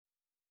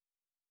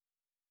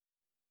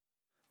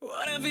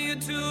Whatever you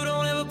do,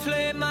 don't ever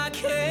play my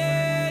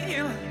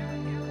game.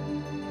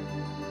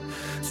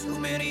 Too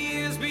many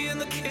years being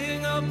the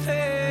king of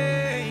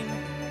pain.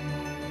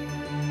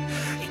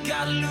 You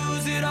gotta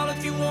lose it all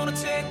if you wanna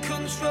take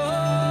control.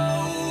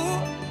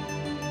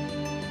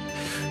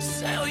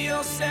 Sell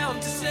yourself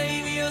to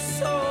save your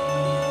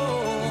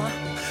soul.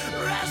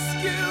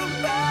 Rescue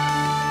me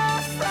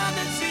from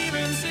the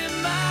demons in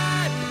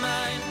my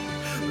mind.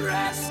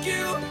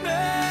 Rescue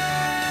me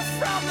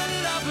from the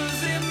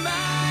lovers in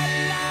my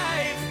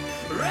life.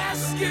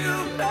 Rescue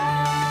me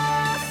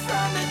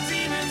from the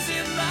demons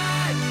in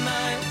my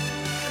mind.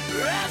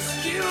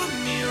 Rescue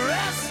me,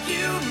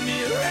 rescue me,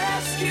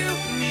 rescue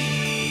me.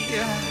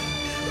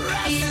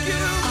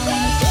 Rescue me.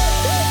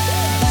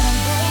 But I'm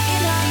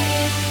broken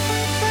hearted.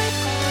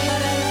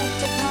 But I like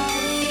to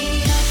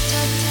party.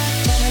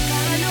 But I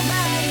got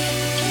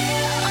nobody.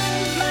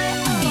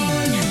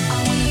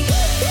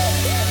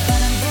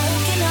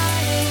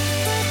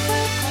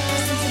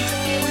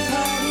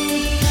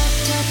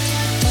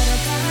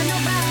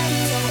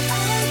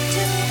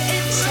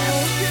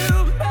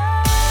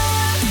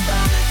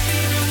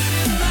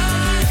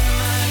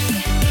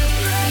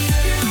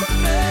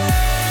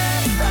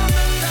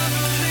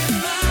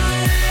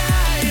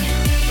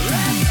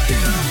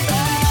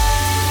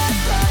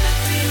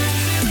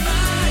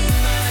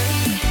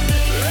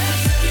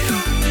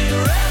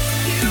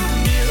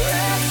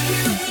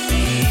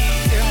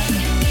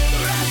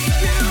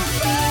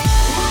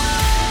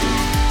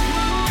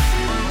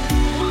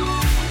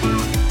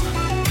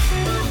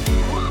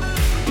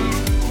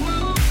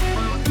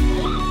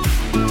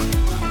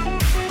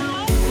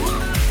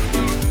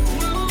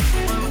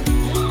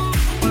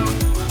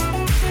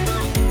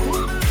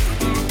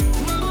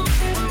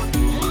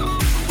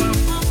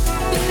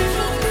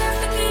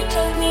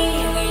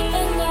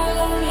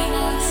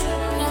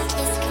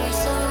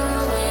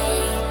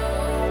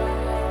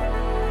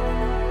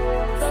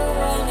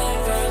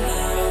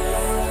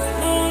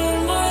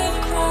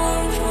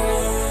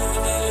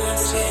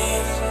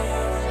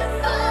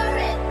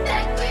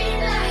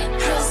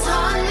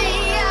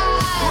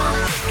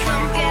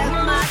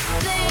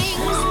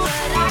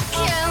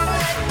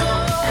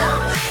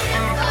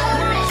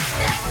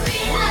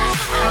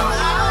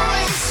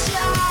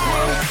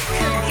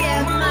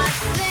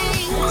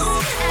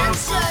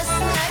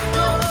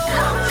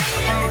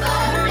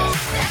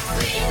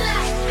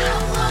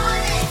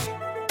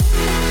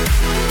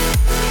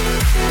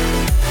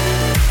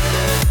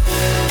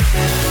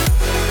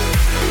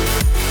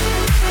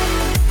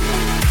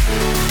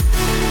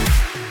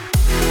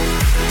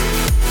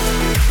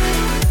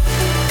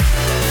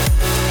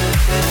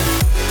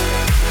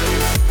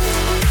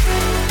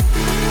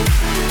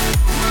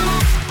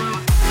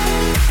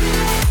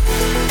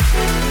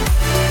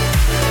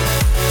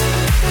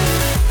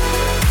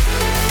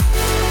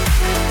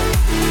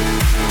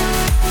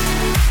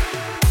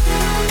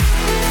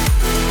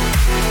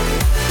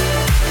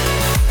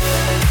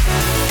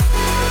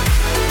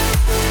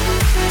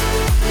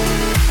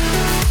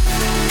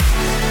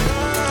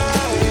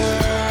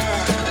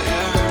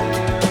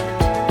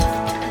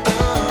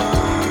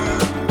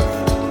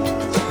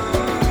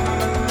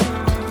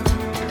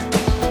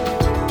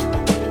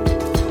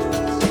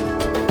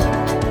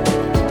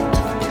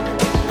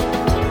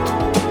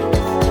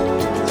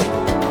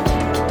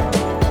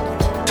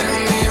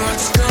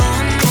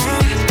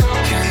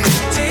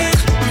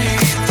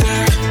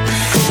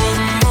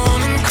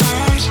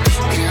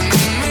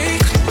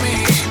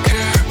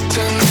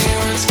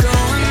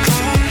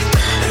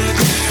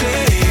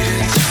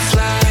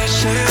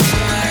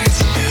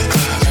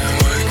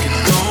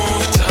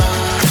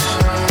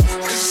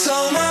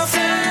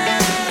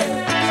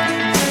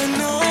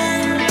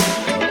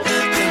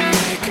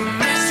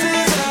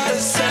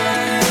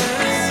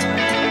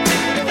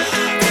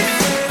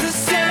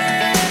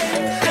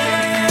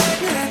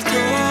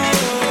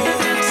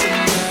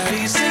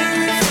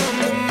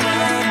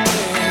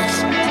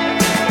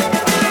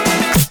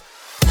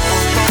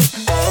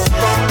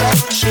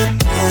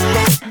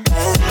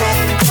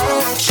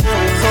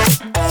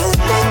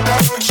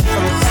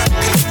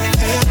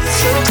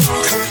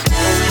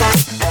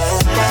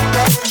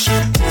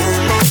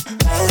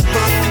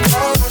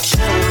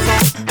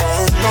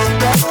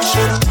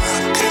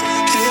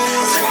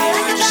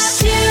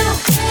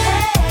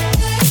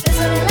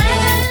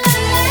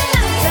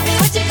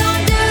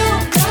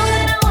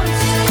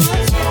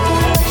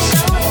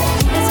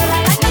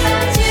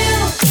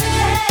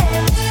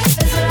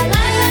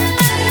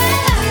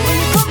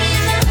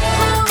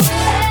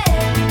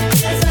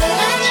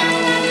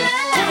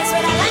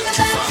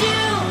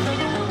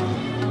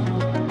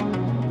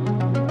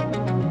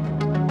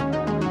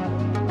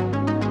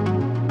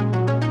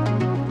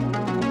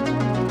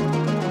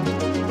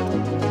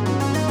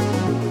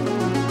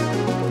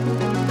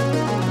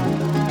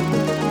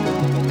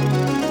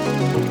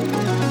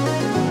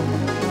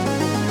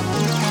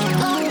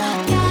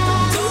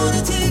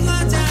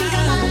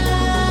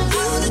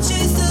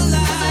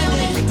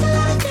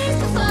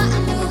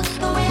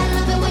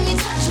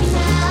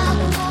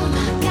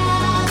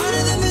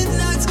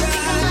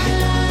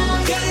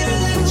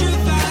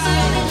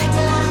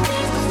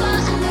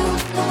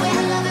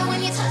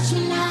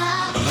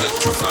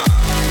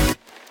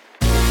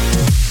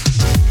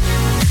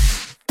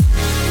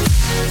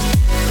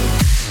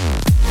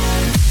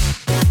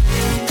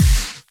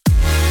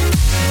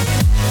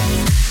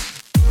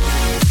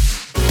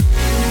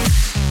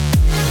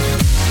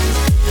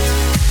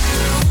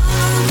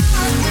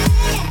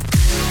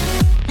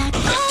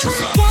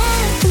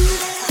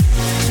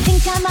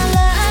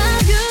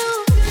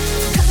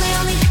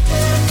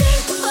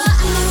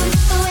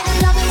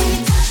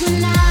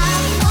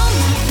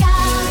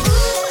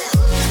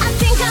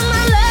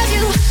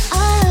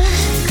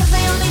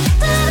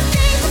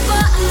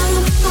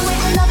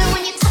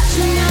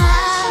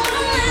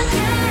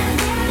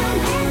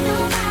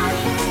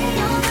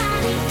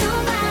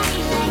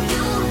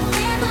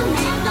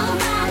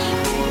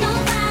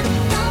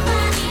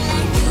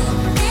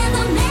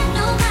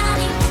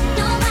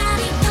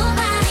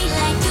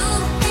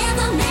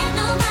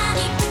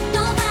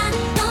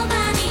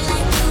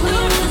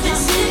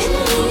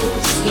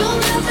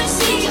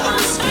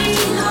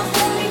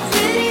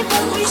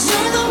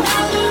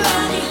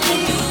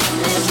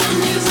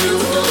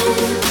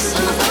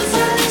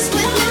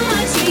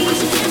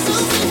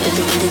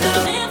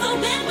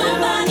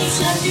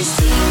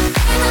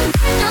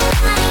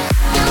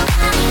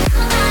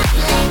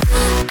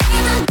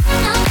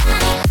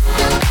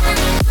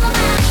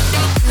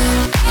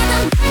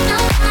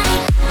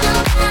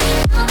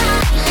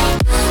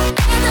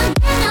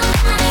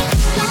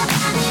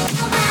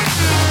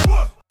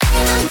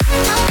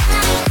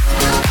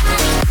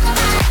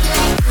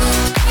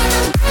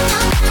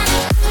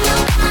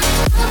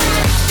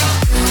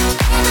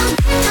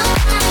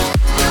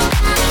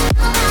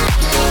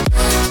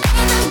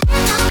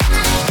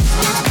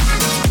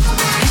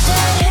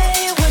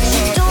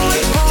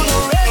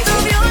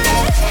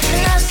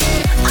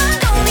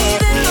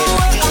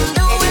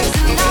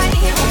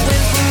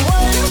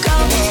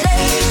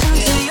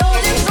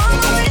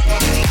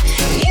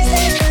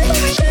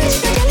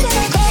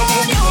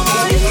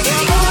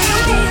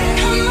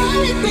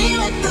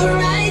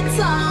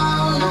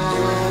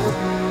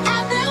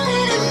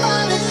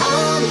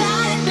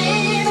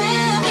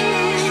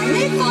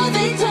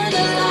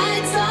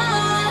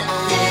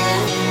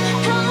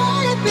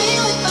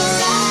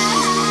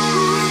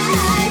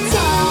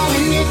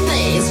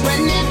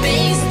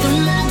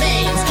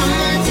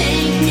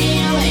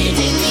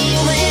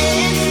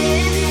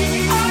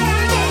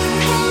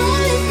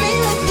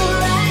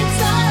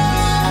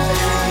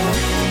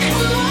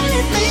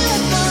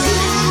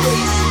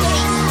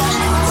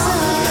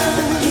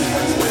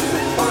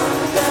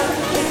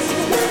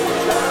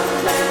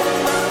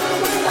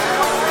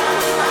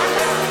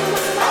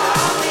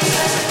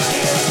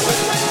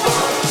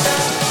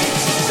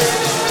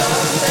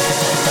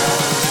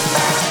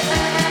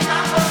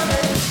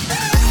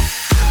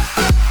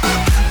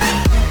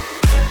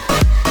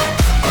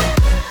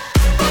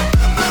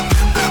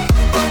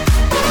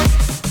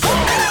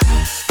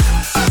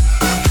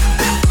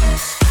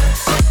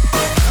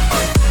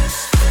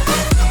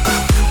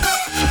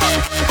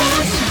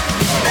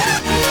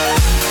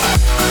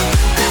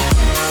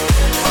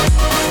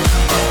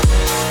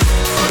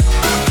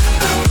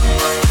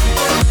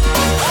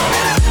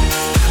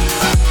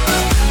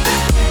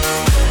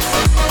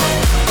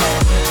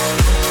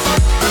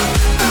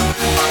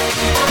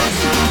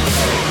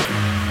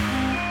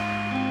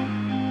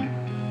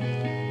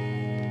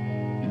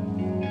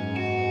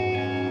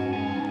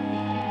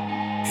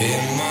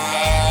 In my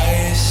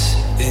eyes,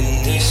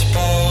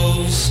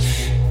 indisposed,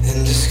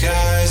 in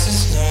disguise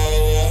as no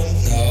one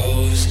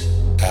knows.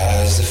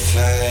 As the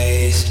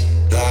face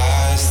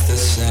lies the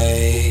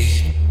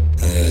snake,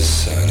 the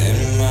sun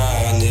in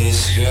my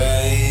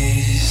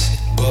disgrace.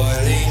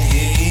 Boiling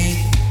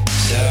heat,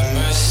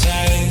 summer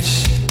stench,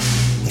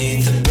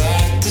 neath the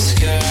black the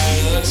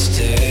sky looks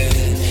dead.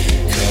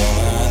 Call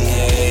my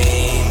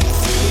name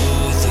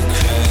through the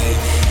crack,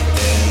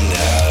 and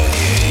I'll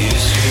hear you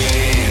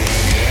scream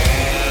again.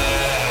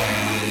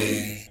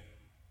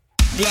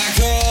 Black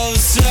hole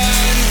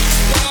sun,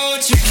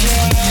 won't you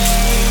come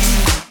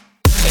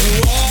and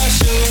wash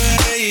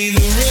away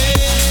the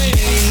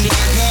rain?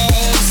 Black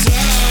hole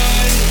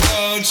sun,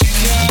 won't you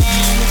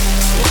come,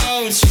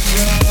 won't you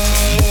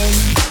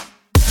come?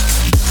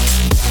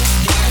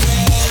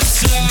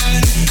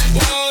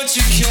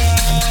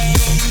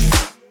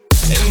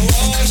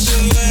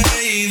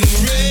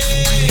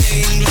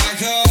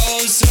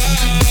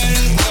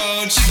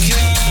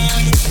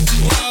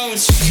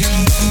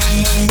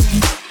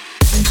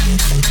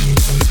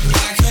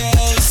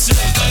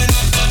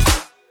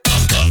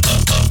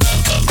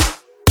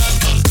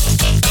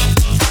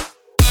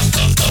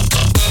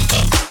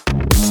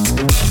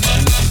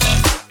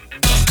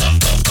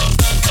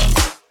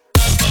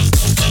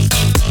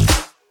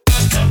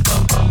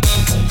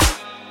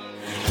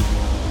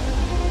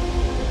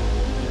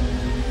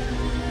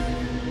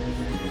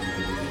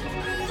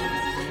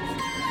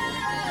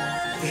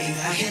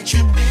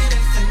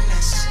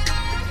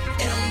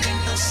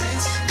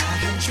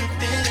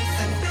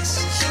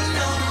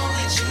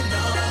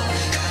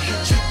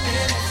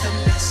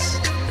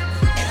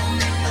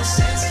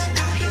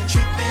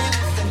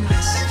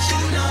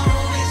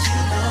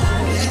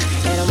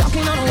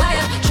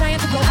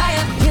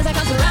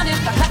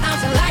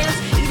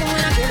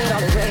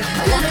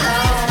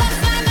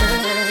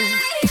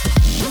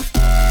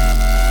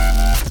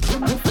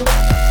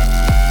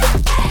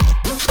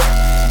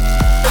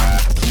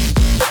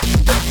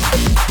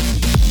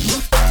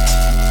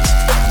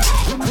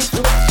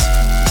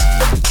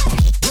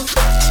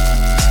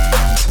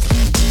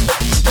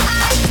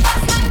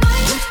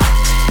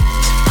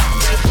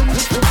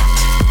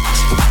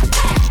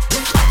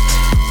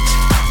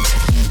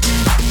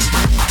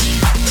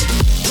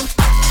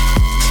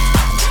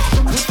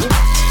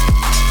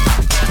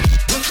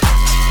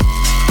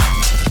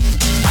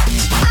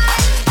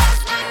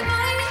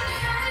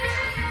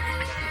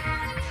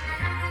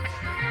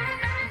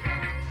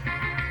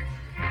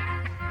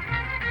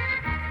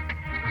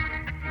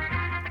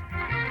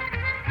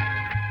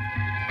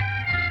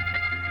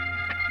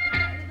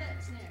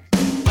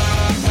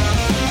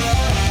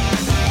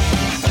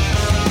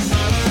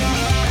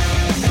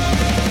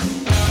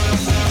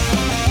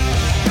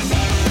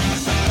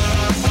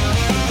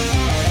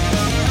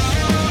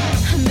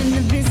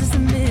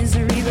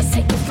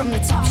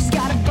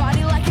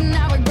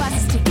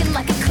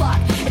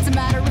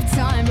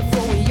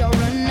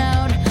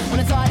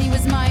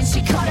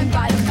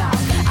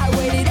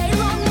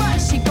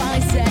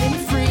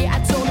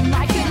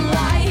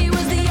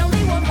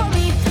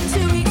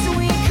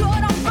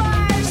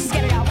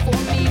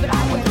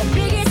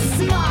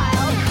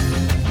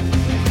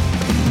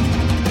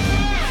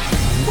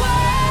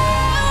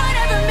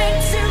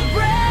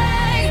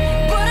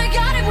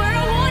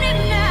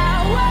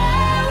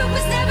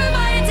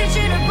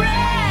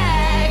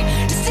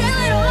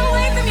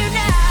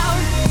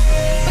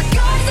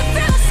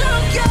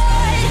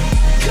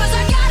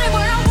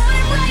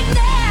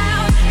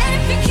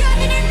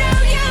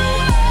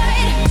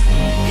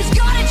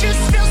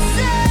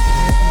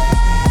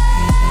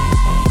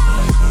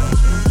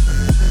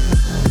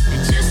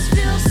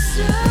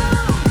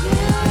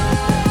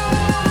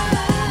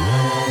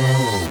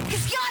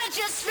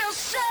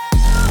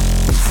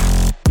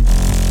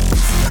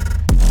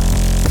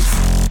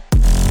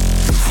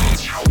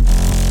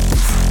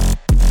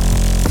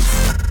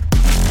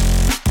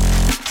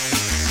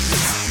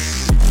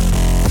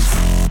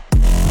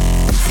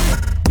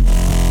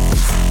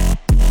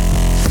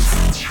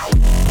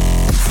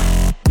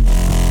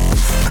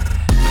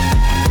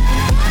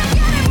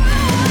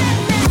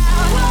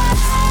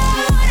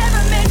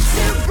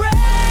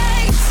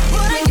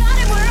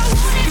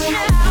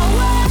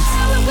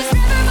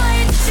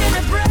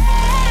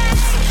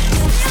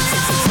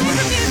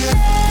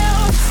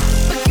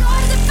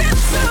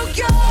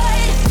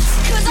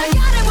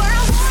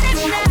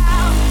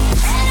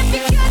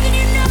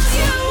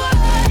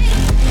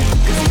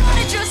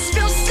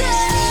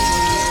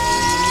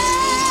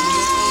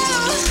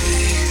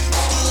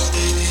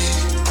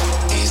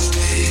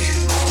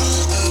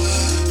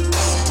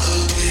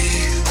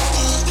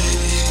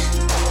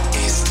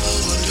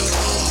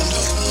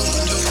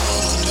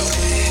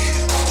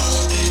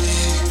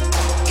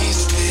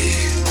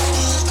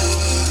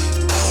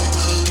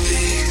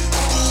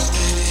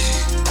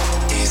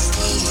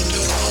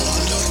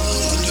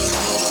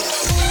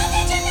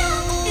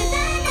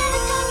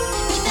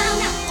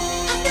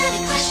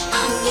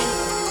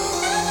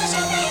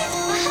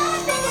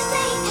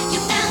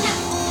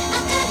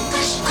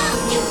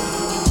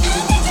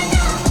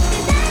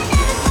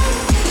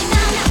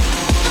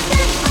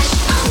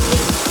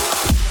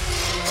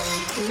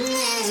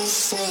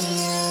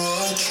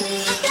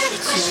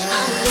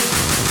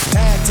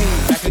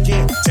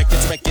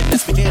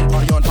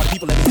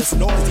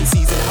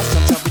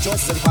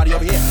 silly party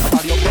over here, a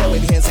party over there,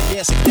 wave your hands in the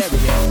air, shake it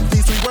everywhere.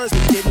 These three words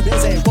when you get in the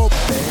biz and whoop,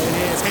 there it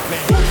is,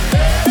 Hitman.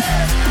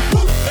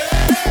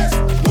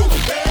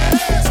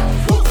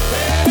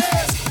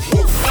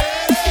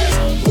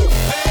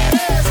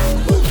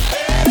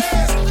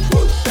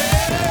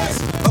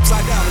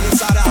 Upside down and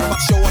inside out, I'm about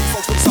to show all you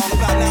folks what it's all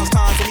about. Now it's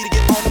time for me to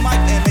get on the mic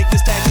and make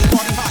this tag team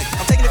party hype.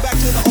 I'm taking it back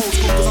to the old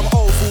school, cause I'm an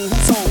old fool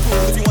who's so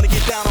cool. If you wanna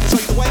get down, I'ma show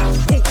you the way.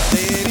 Whoop,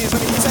 there it is,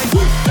 let me hear you say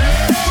whoop.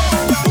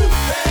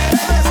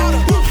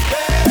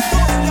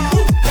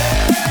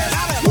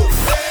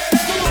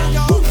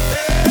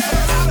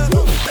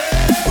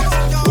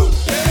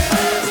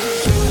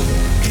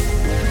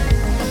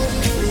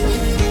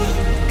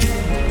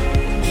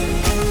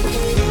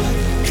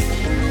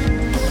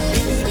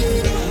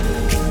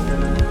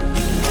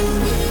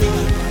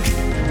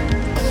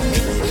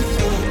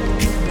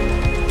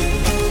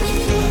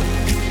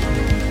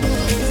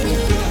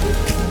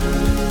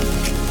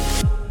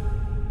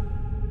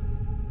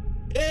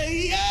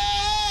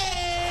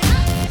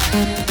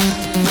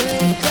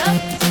 Wake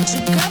up with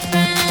your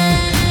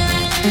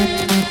girlfriend.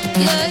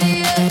 Yeah,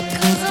 yeah,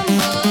 'cause I'm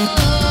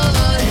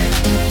bored.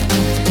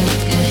 You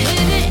can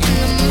hit it in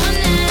the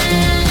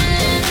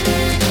morning.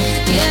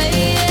 Yeah,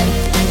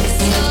 yeah,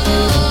 it's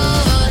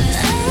yours.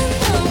 I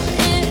know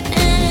it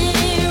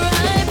ain't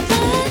right,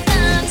 but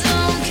I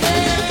don't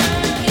care.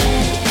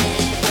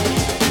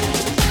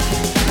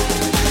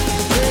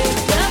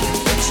 Wake up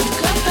with your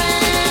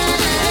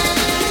girlfriend.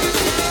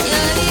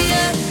 Yeah,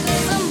 yeah,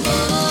 'cause I'm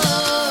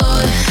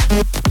bored.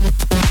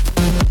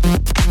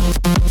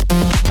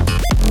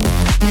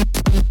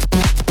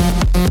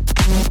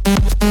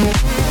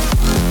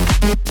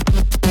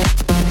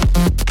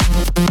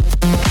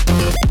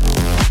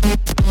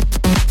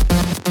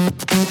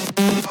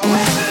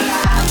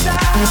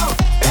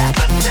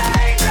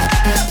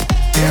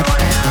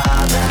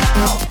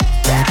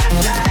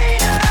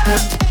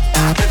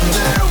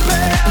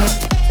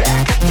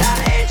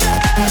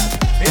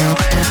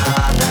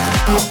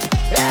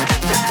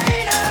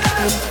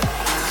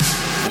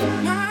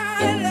 My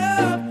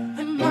love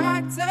and my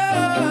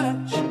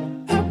touch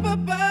up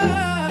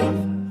above,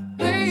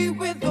 play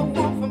with the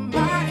warmth of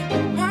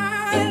mine.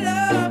 My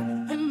love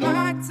and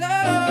my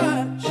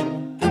touch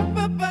up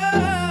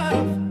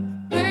above,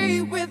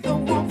 play with the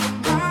warmth of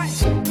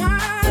mine. My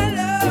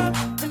love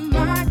and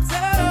my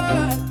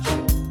touch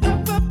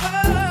up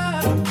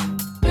above,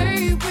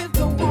 play with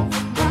the warmth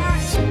of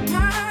mine.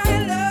 My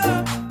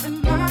love and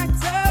my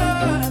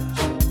touch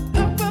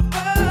up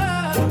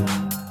above,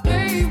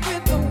 play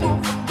with the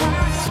warmth of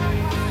mine.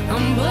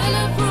 I'm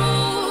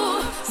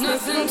bulletproof,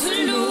 nothing to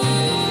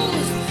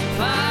lose.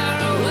 Far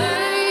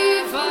away,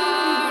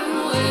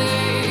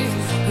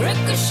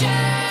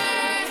 ricochet.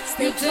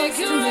 You take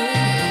your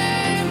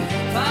aim.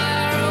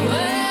 Far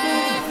away,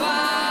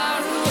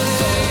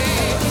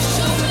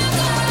 show me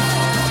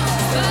love,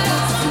 but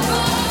I'm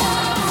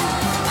born.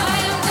 I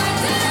am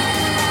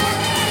Titanic.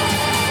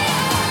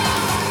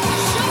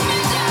 Show me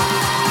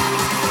love,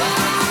 but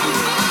I'm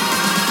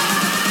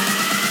born.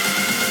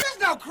 There's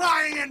no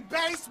crying in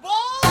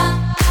baseball.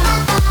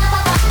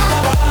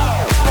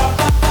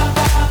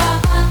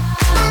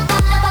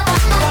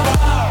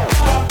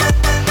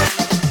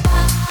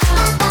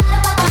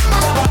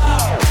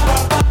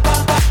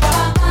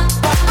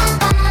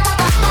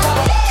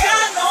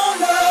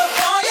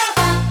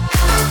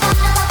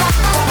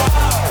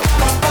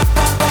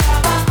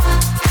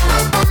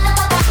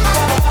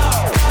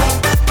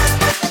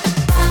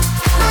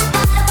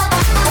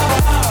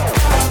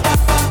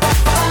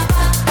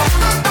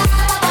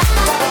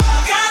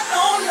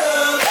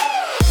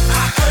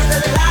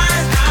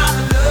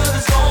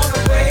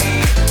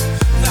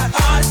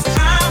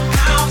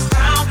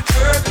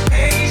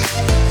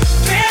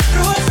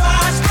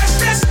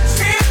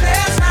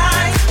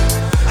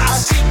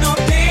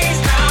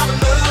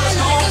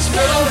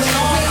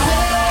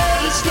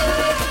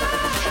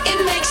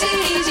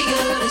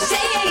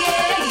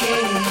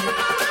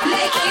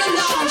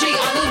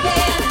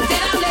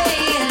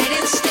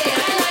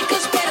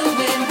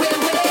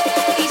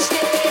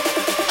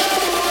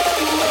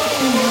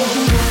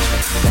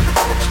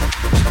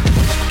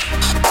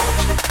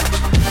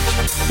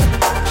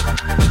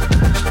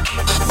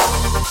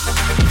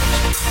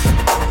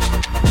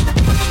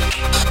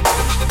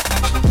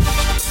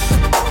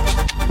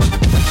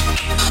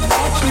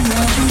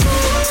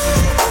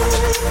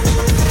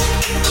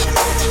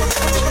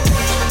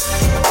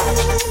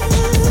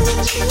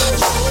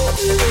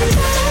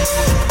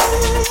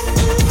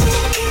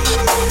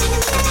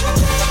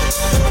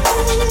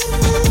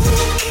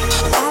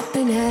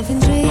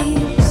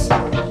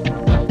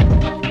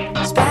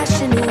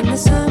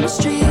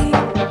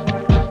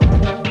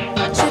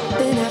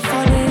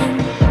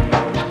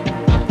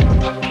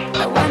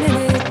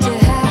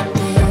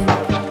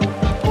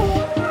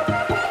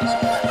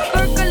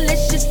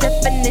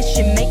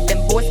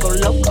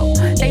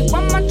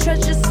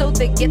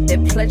 get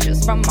their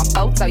pleasures from my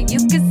photo. You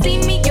can see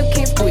me, you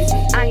can't squeeze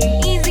me. I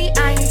ain't easy,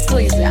 I ain't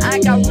sleazy. I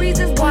got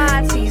reasons why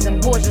I tease them.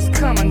 Boys just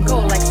come and go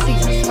like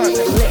seasons for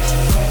delicious.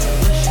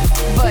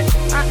 But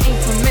I I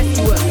ain't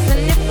promiscuous. And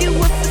if you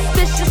were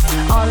suspicious,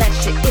 all that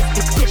shit is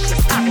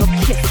fictitious. I will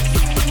kiss.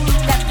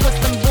 That's what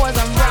them boys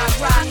on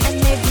rock, and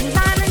they be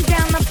lining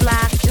down the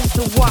block just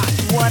to watch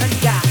what I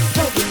got.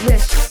 So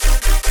delicious.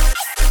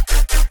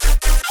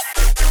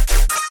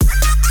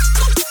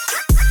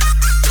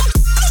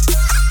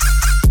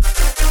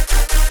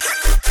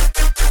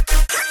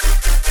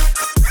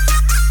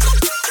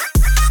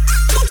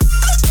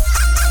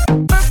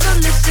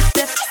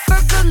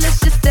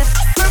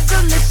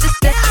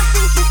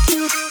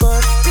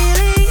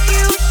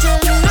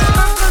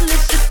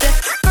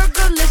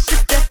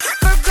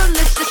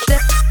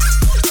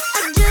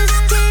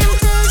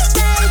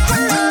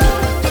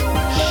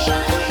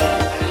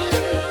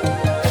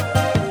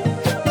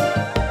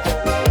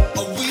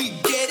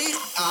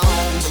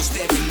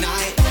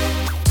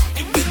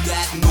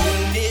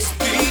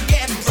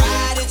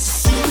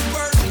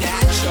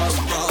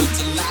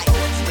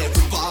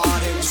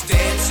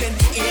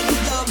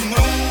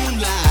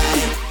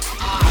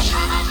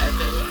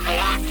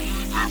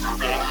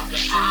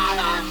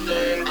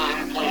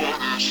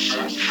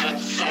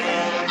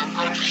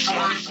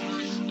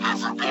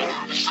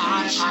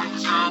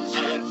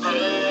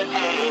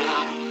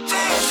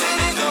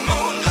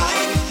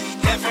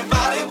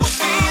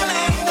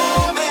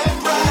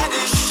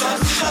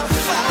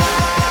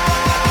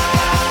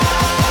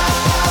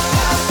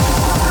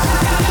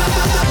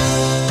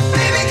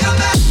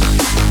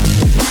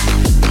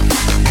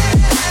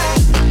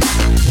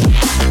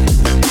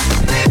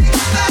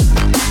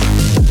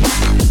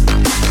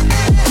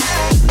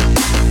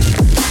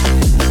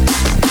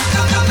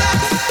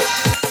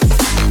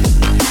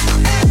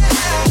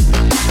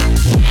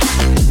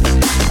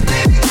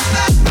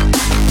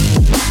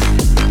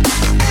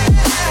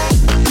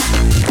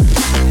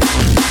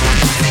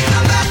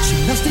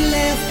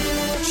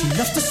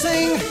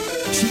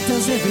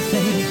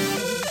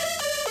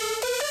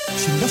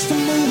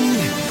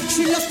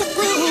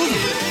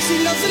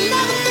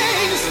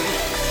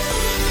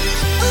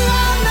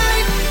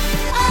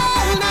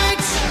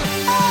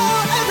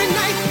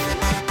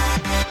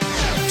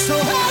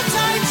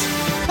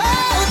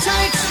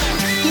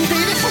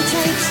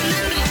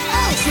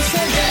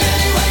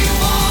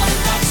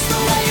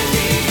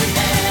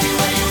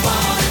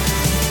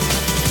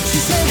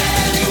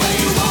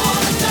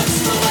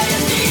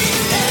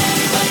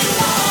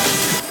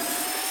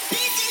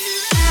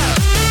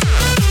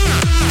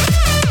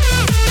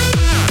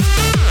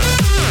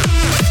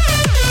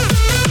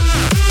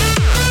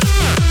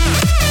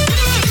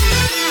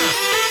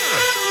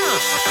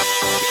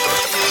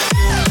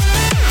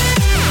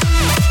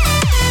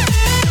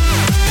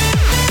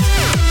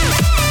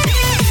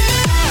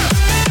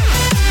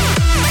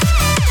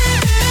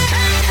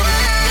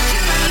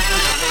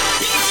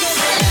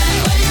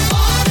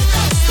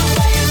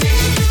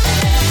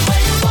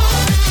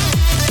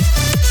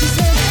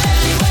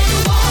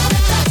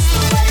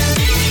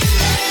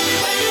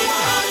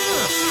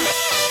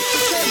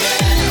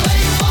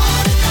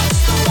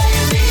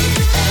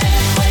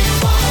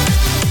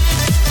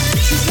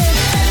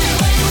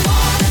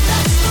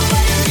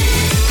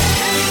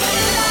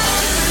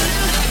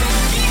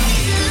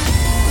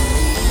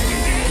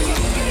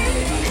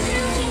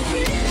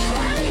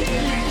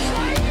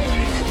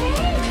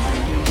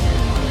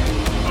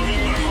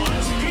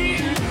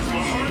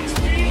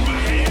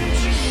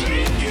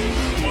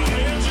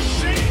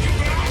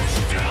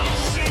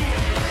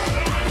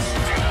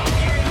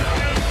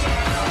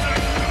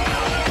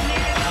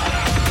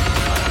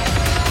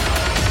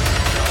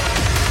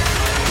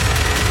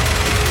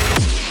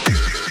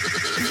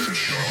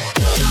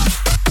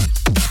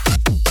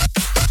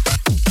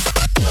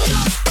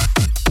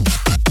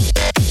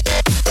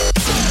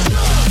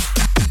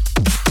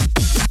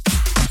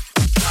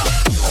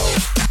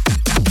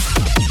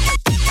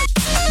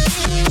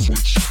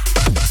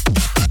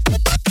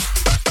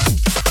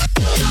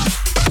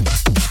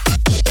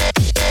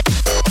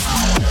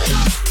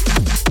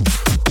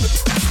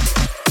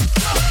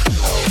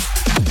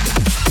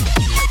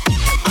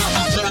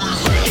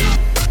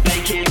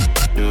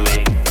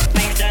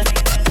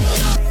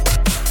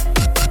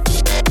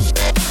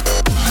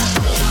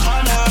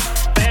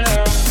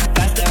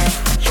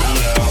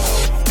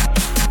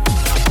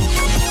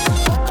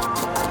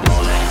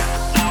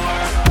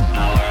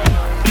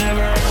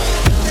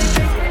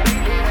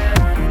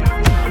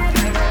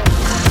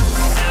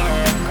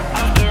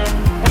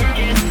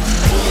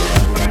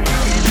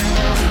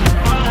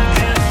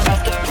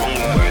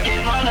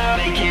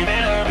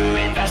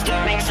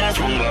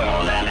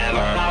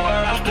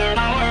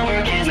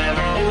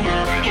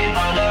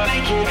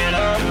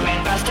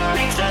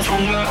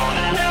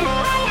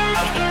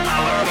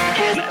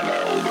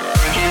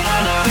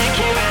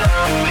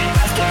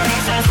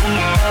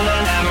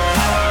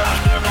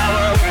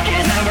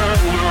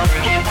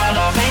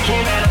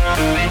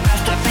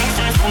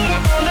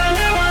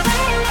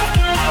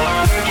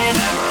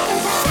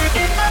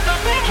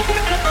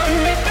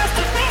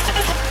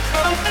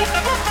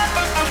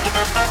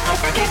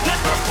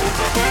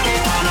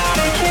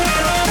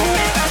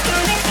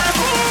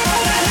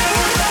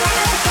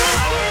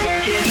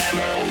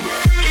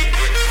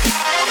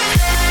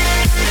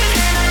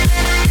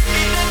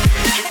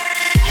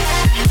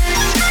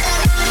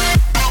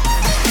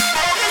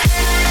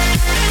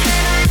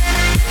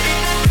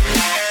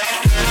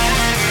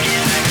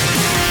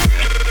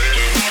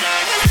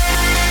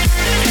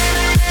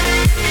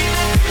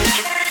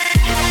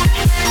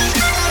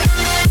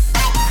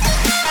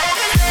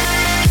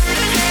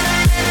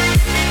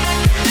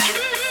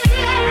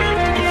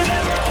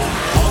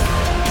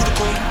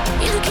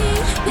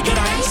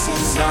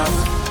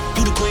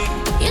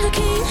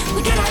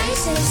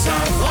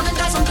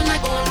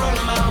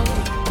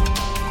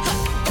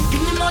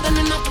 more than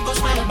enough to go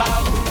smile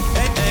about.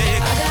 Hey, hey.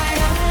 I got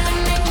all I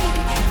need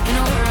in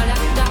a world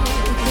locked down.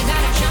 We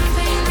got our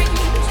champagne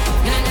rings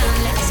and a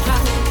let's go.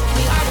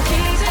 We are the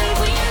kings and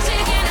queens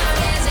taking our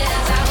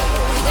asses out.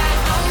 We got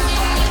all we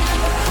need,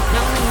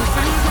 no need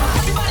for no.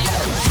 Everybody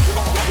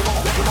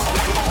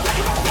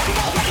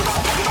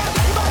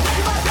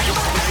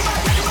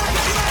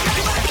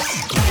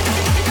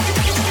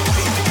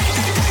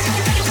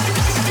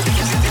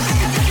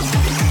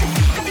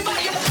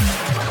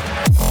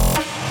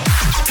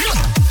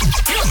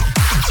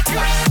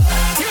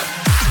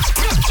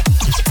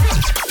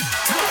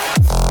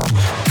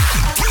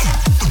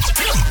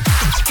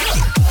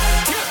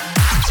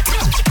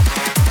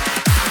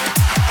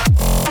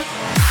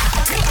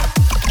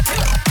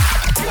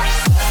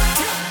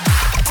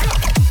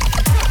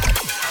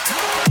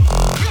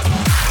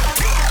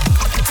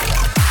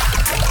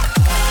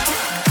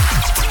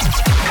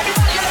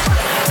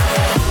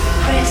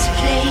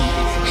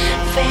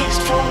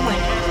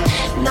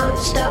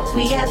non-stop,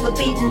 we have a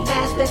beaten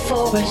path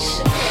before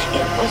us.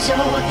 It was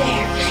all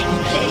there in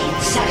plain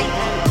sight.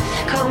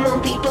 Come on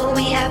people,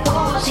 we have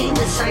all seen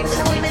the signs,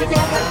 and we may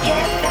never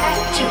get back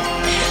to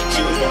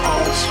the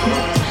old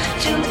school,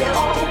 to the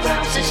old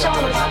grounds. It's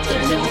all about the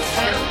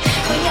newfound.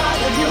 We are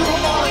the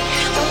newborn,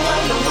 the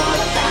one know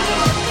all about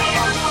it.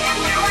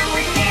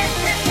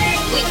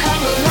 We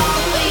come a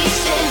long way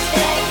since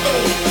that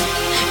day,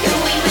 and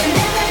we will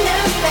never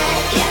look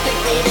back at the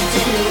greatest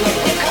in the world.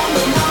 We come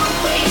a long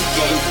way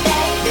since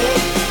that day,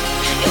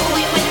 and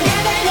we will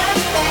never look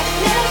back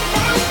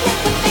at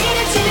the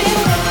greatest in the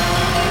world.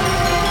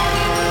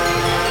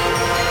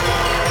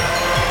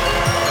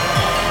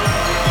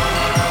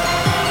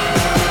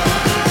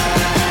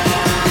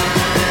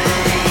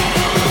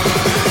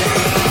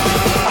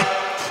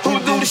 who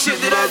do the shit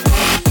that I do?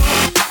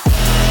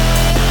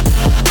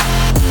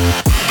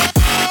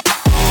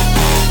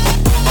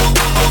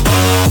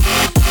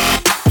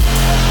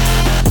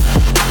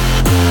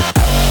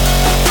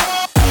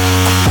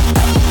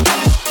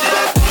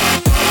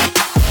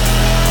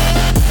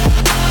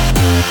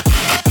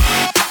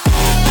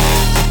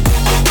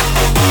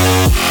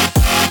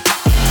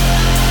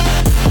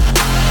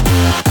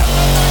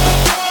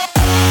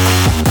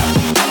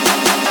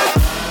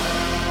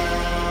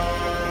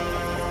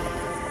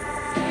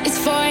 It's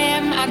 4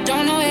 a.m., I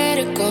don't know where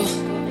to go.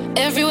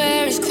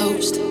 Everywhere is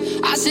closed.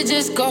 I should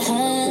just go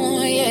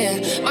home,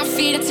 yeah. My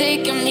feet are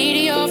taking me to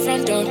your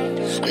front door.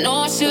 I know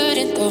I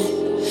shouldn't go.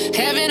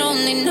 Heaven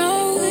only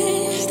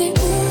knows that.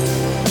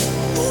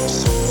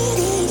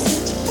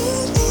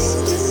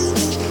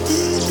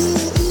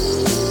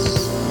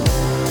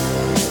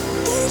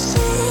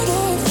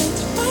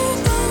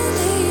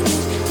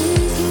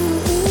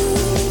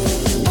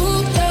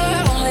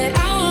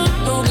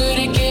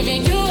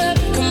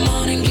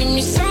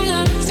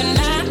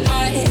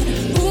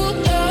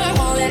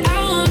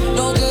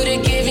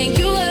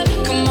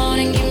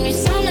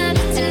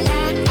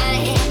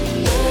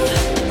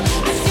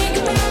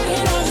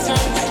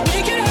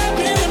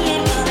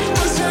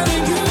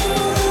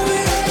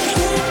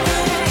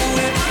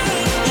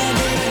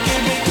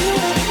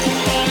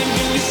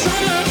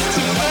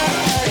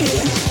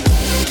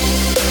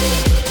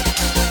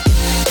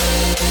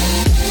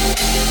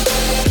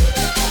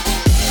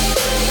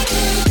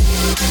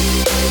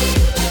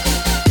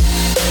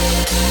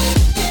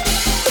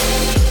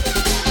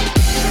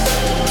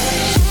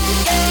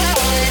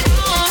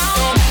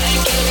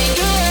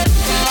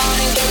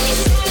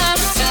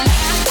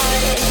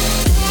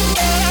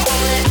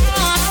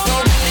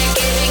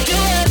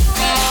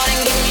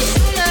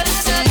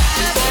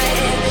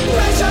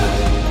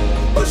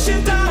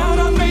 Pushing down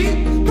on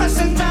me,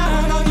 pressing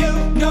down on you.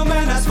 No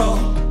man has fall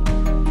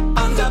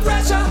under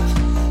pressure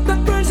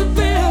that burns a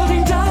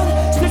building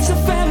down, splits a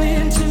family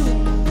in two,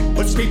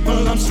 puts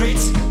people on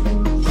streets.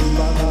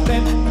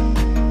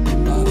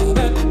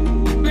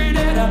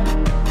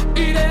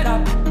 Eat it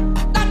up.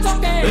 That's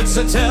okay. It's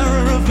a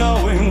terror of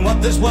knowing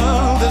what this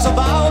world is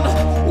about.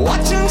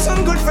 Watching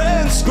some good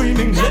friends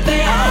screaming, let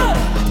me out.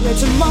 Yeah,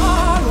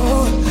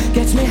 tomorrow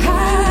gets me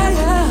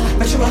higher.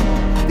 Pressure on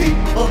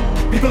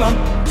people on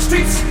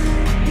streets.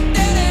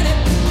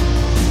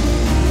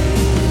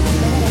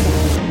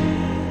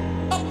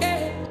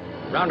 Okay.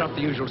 Round up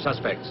the usual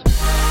suspects.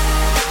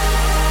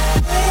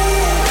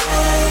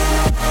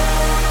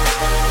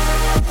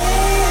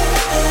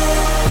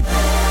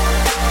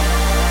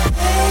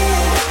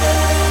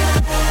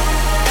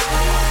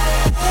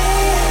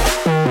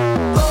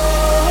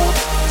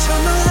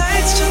 Turn the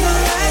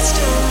lights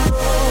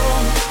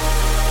down.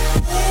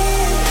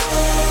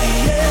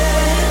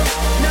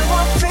 Yeah, now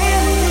I'm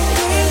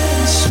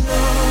feeling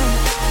slow.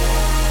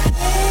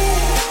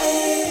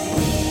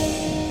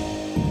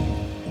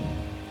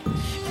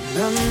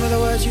 Remember the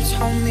words you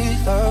told me,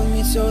 love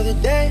me till the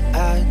day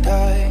I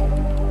die.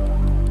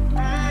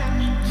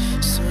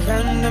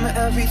 Surrender my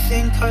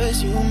everything,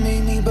 'cause you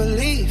made me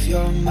believe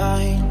you're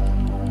mine.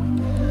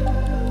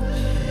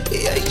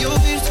 Yeah, you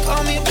used to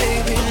call me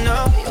baby,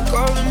 now you're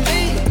calling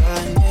me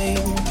by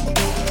name.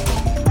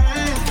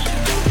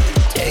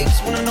 Takes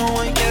just wanna know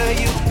when, yeah,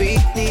 you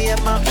beat me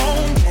at my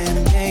own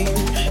damn game.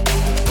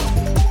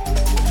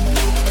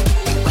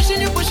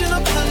 You pushing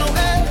up, pulling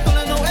away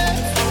from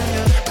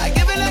you. I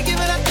give it,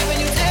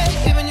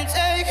 giving you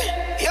take.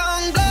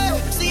 Young blood,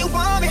 see you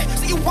want me,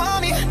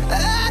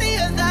 out of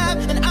your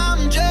life, and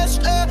I'm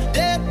just a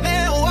dead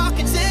man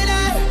walking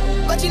tonight.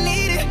 But you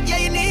need it, yeah,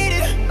 you need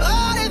it,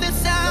 all of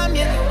this time,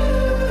 yeah.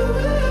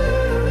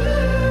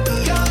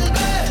 Young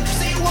blood,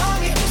 see you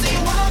want me,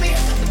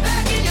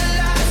 back in your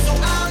life, so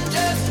I'm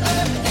just a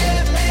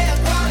dead man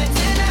crawling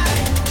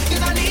tonight.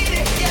 'Cause I need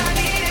it, yeah, I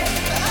need it,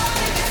 all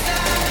of this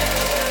time.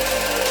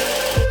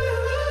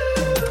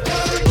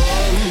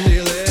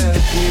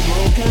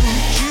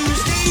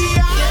 Tuesday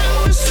I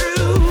was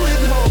through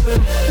with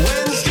hoping.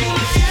 Wednesday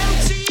my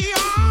empty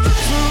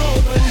arms were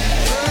open.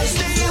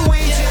 Thursday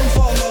waiting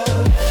for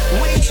love.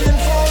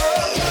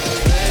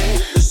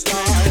 The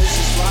stars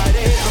is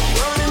Friday. I'm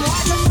running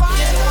like a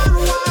fire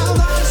run wild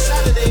on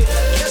Saturday.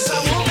 Guess I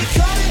won't be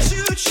coming to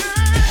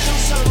church on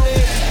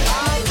Sunday.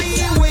 I'll be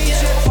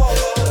waiting for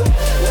love.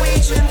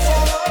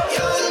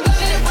 Young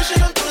blood,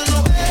 pushing, I'm pulling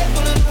away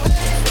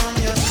from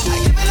you.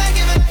 I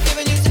give it,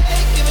 giving you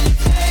take.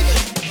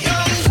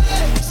 Young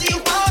blood, see you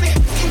want me,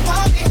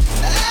 out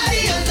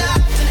of your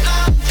life, and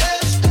I'm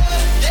just a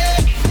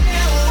dead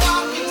man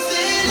walking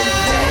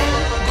tonight.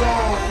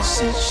 God,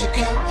 since you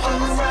come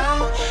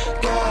around,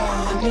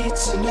 God, I need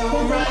to know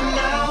right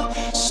now.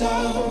 So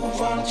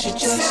won't you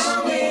just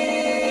tell me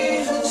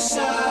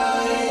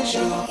inside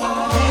your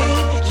heart?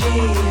 Lately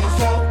I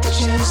felt the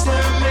chance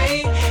that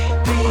maybe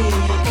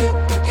you could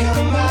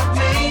become my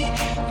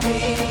baby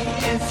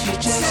if you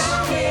just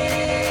tell me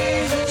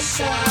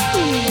inside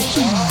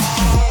your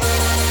heart.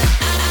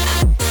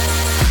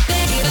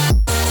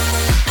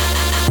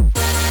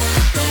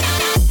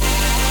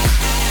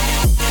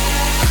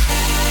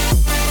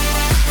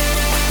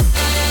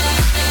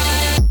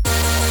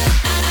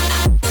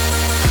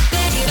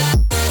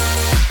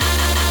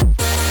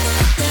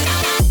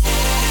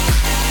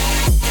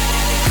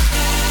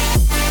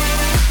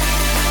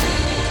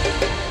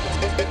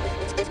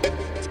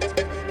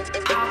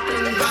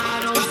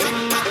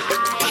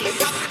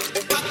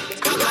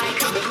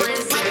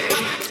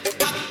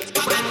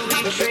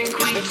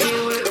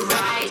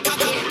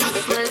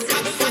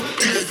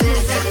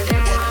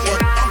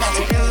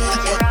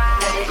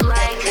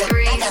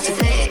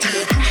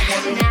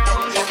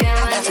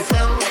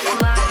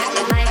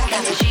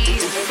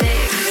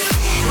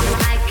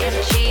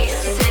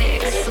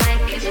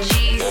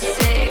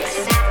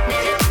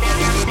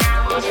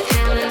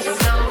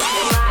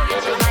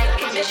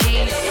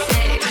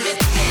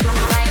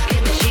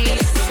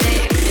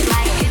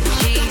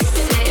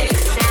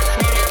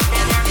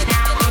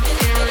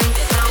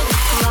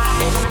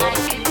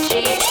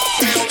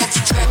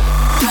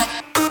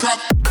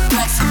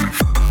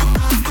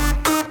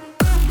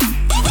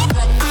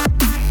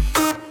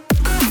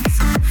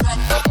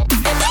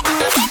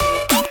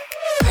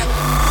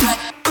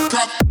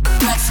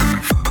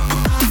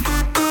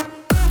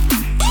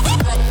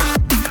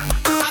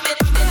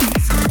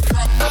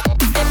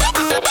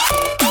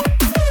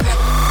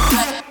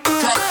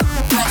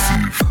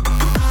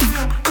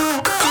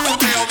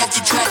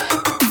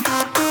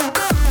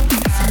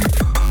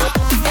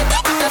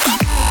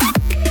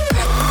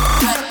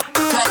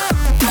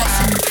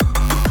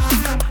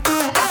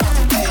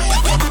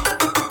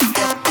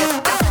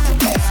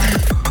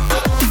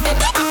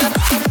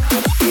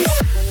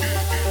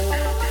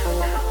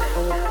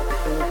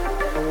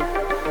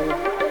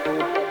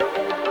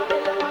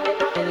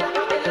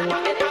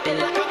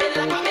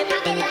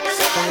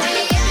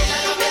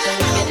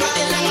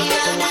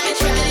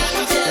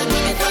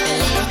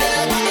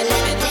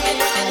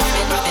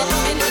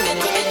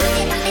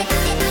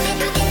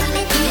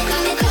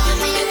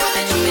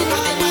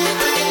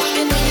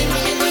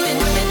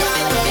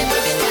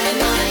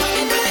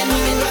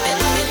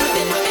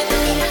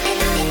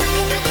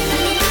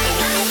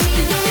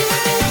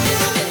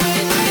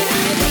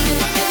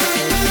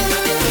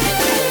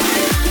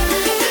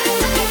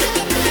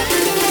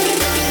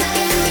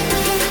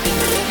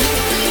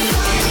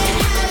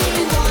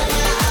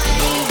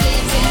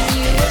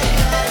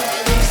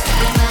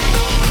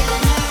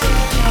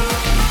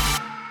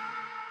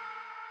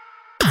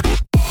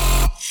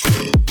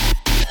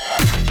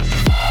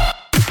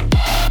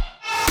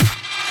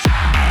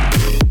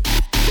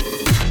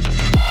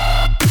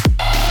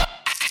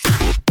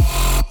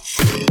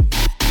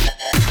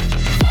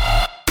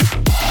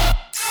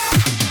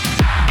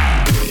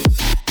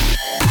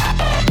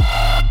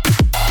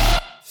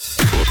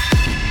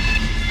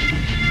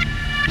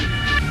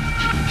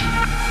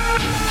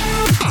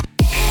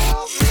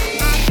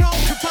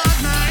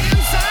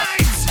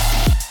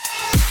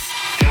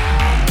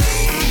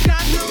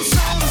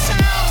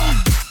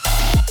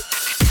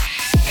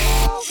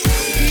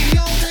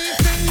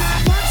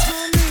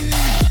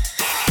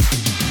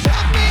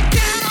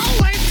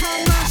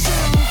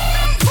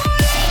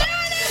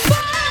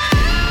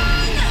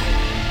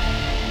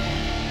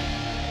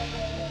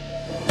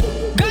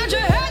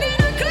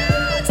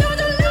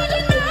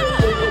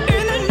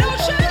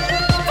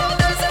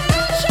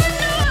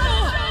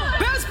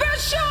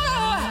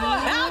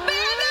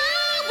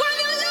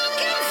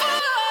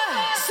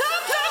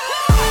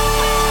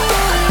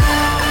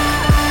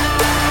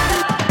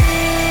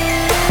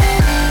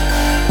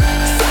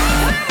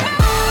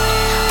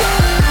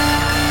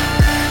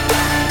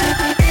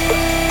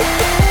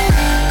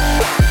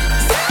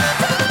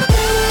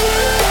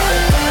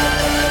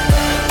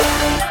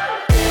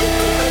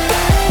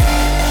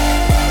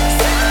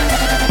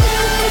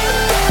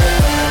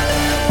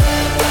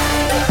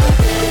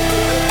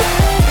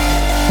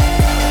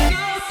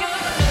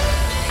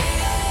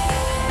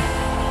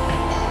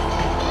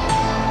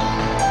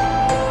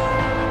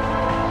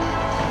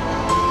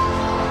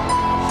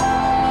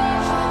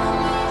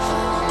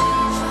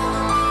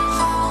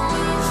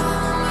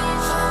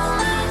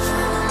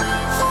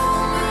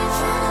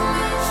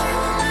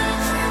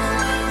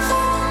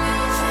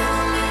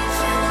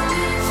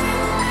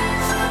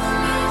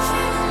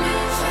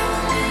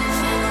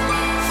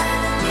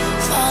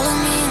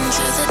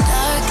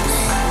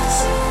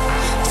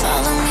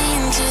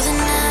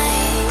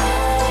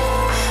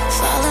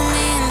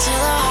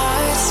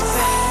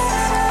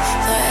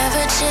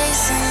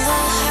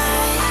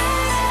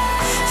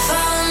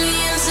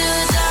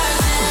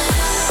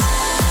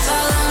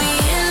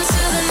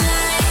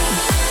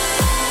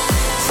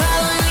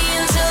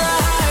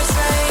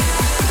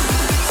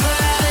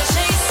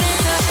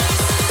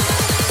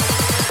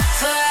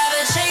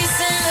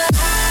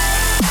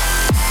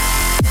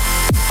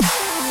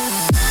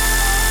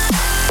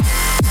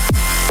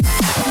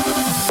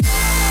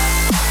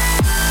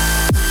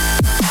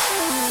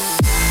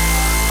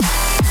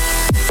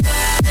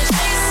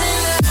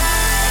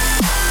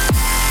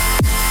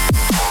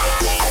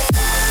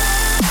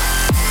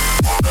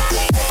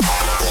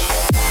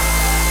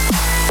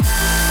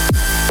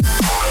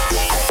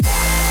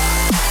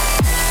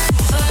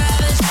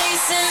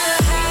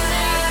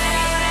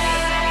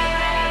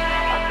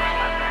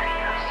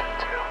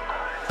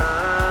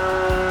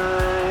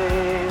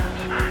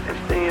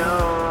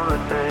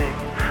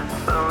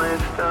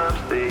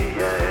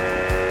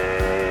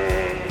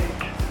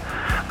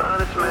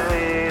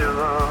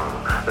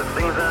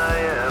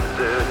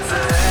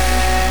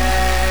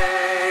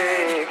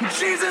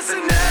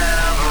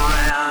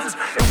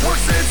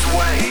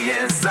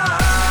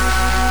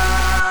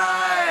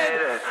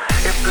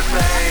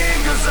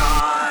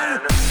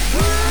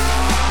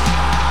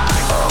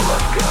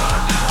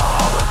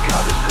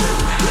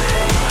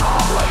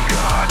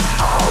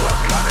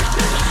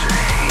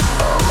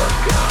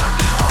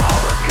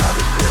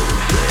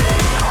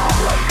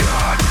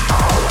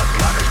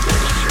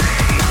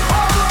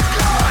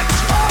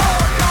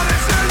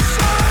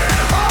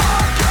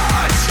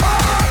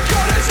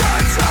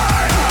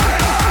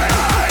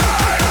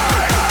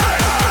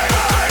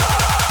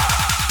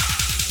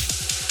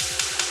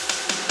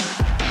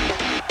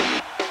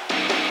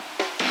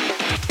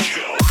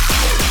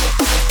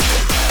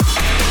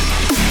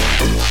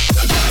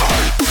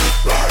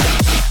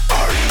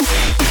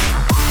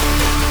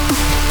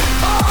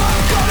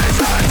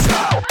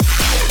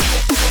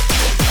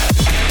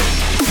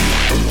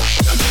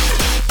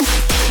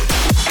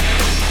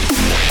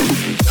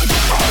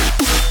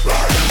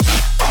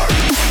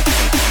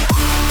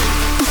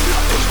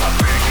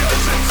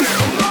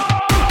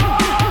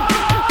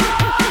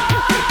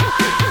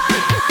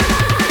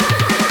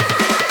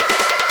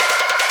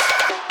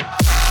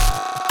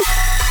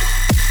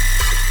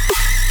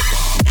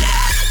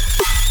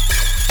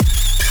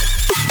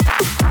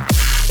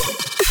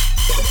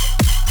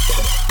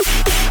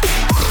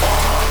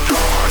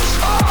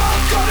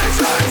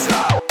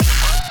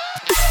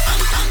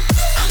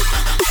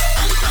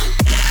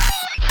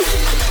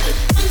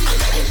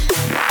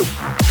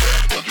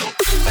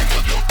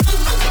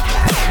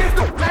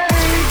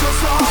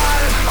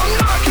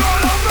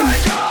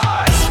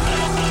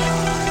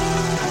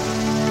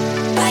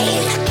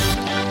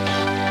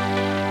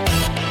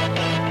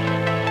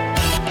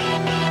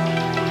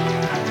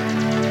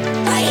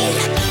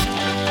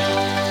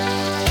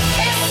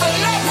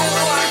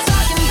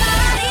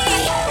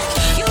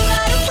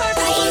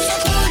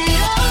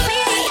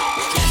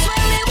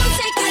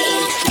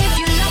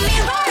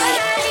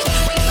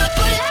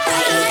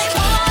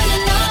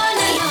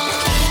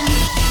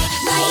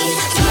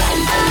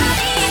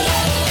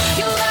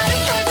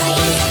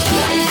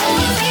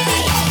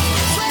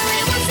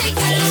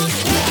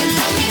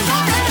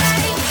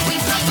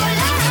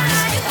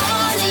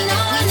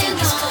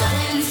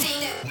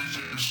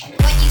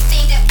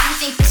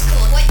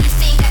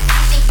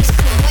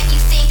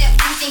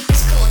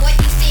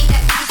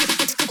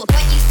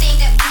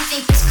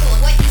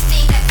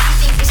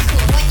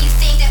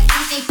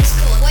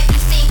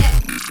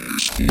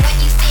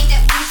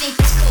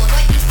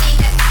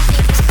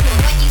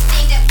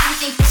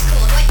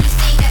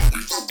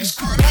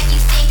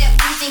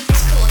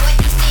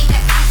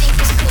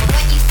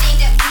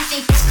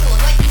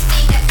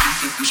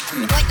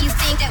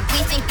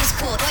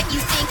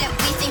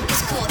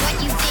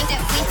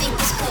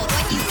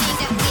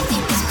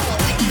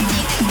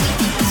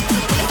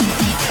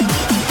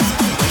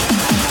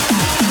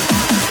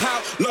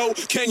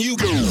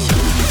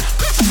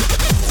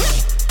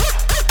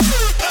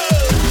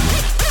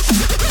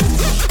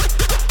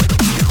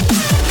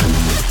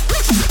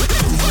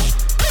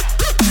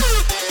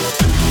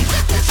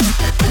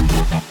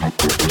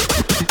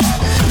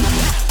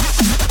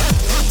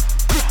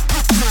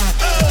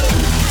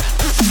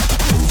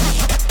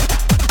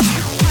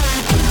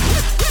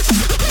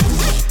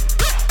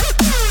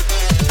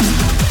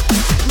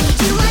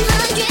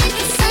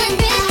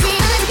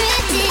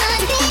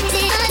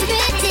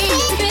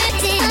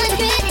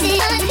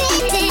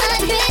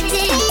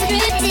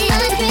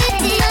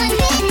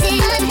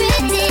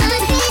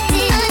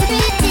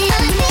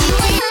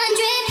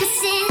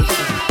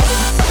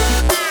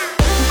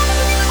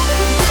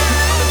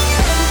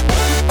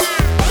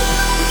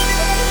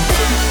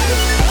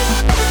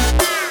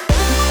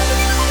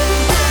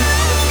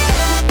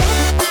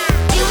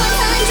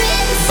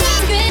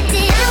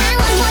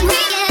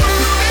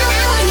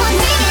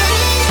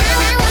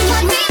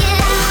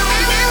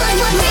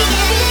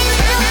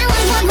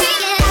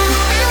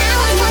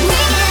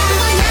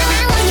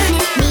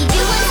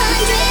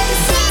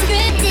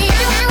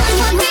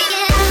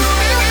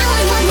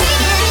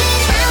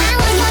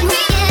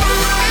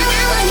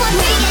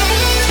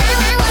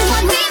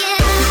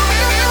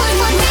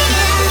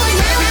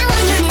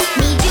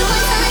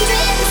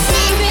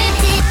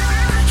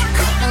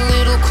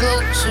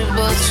 closer,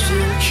 but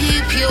still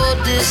keep your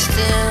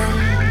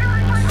distance.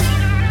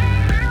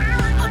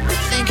 I've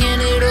been thinking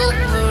it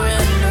over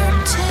and I'm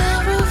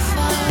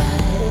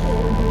terrified.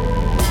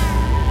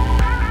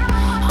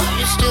 Are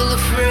you still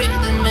afraid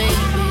that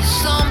maybe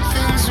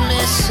something's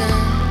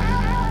missing?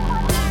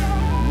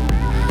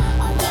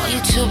 I want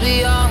you to be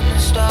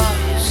honest, are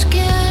you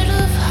scared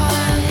of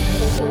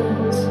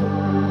heights?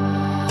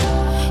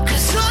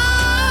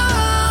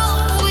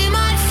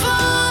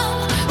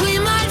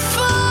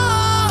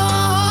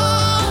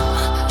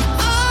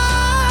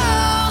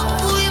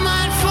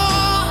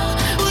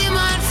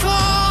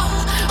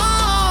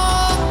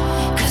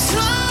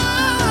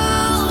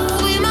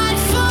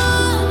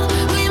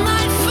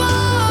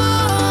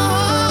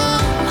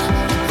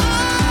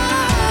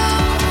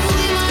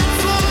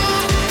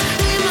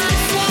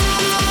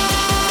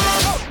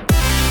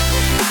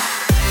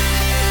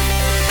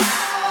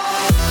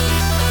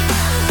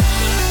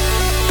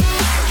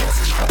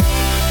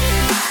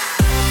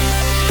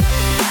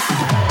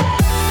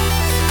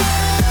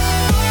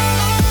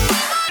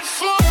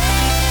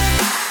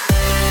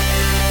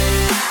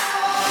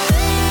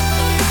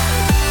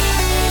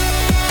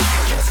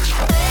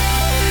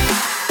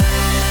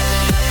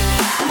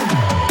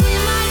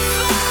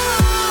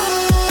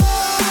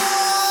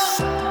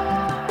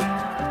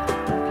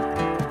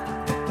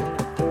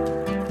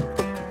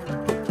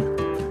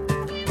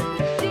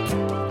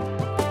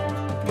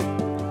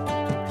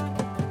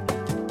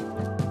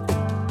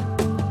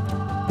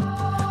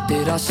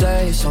 Did I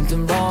say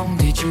something wrong?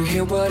 Did you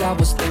hear what I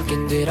was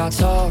thinking? Did I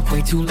talk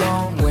way too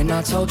long when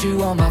I told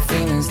you all my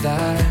feelings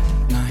that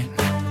night?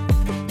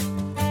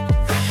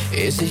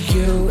 Is it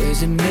you?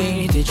 Is it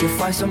me? Did you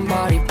find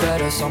somebody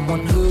better?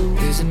 Someone who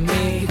isn't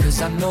me?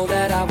 Cause I know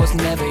that I was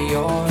never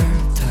your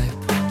type.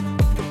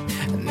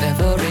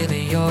 Never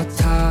really your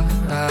type.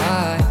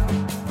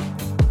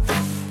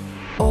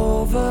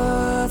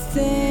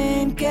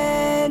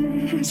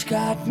 Overthinking's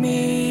got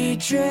me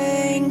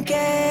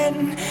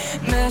drinking,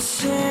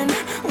 messing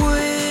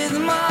with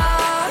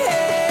my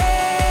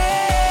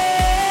head.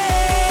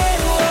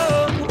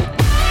 Whoa.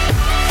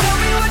 Tell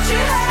me what you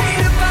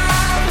hate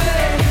about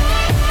me.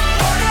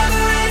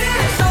 Whatever it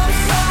is, I'm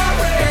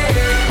sorry.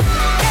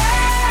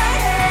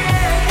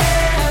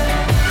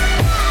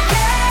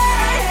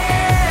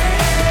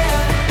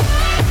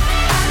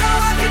 I know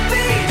I can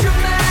be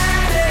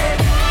dramatic,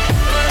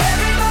 but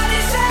everybody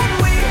said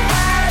we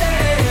had it.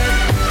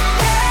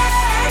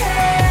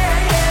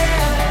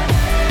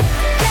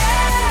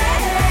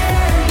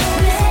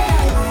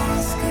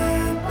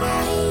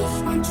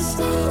 Want to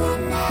stay the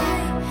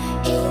night,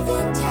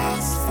 even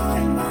just for a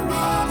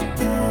moment.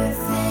 The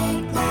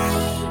perfect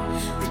light,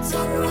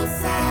 pretend we're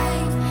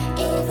fine,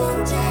 even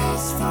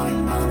just for a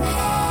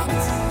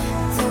moment.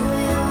 Throw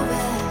it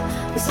over,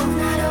 but I'm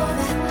not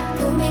over.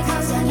 Pull me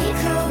close, I need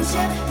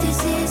closure. This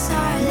is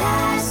our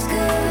last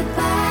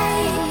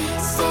goodbye.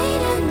 Stay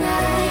the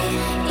night,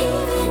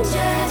 even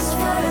just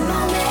for a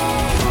moment.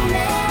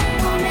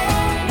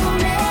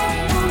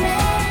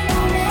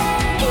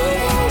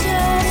 Even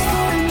just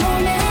for a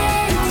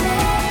moment.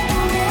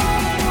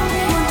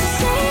 Want to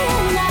stay the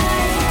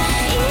night,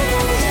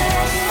 even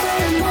just for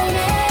a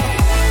moment.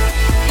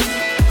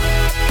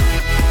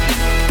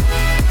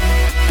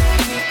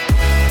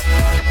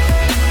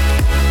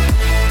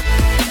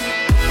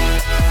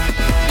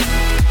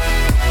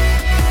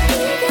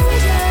 Even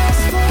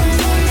just for a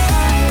moment,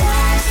 our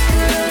last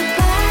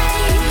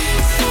goodbye.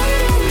 Stay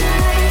the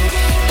night,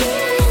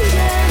 even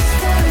just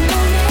for a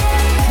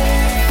moment.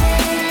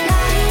 Perfect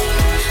night,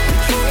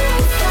 pretend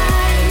we're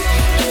fine,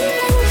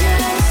 even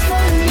just for a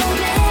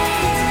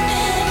moment.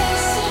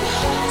 It's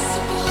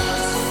impossible to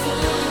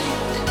find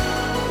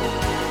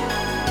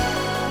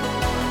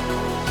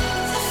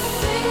the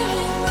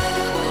feeling when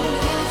we're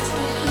left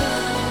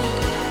behind,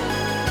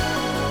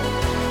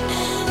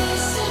 and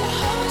it's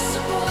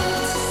impossible to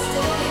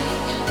stay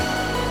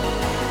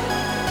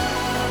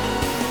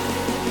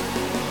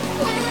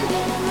when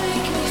you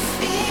make me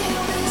feel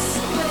this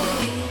way.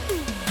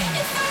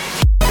 If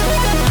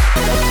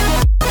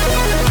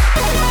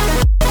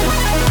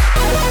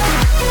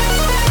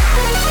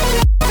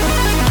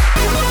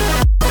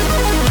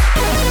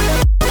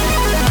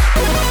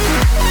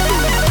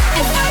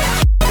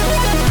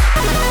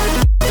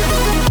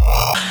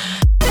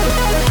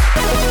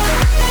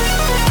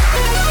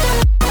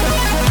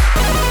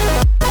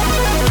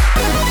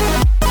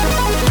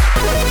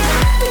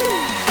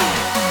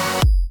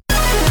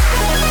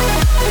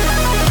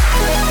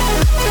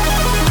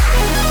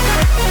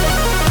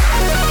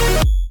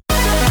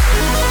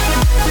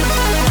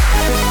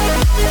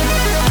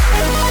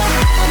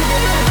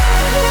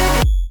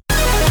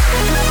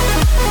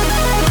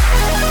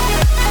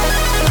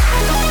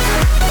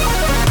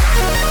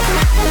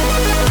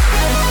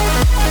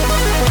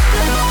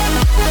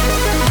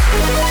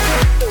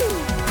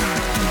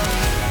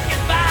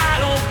I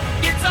don't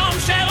get some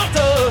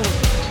shelter,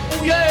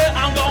 oh yeah,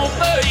 I'm gonna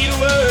fade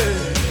away.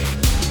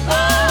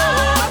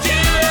 Oh,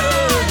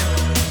 dude,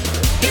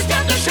 it's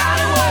got to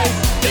shine away.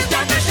 It's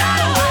got to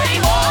shine away.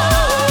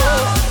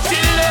 Oh,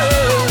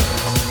 dude,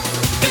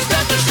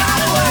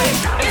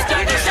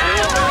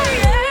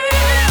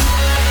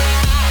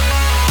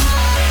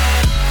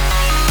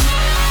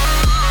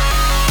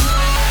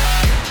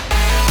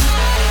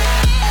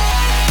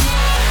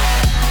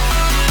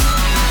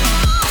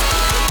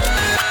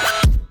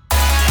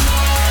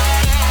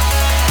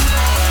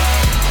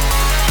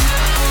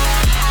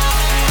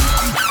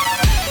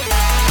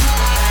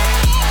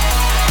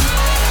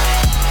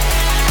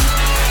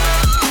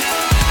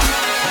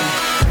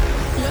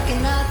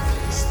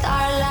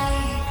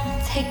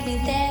 take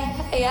me there.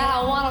 Yeah,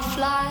 I wanna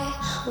fly.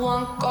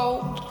 Want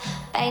gold,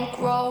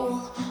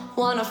 bankroll.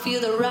 Wanna feel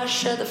the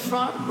rush of the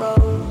front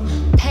row.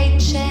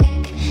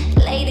 Paycheck,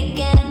 late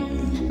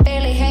again.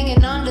 Barely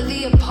hanging under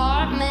the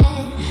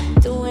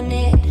apartment. Doing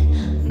it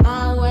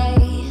my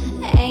way.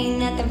 Ain't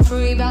nothing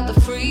free about the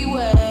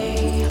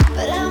freeway.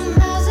 But I'm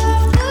miles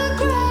off the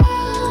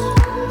ground.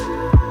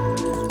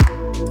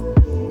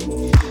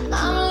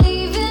 I'm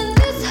leaving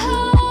this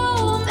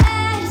home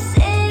at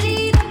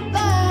city to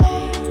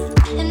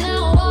burn. And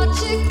I'll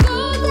watch it go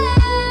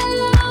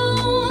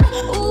down.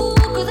 Ooh,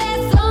 'cause that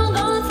song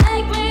gon'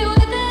 take me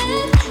with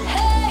it.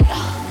 Hey,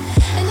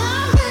 and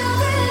I'm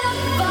building a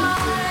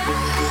fire,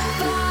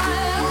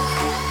 fire.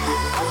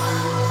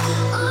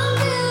 I'm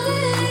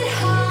building it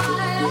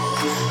higher,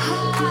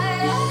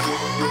 higher.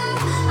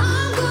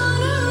 I'm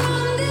gonna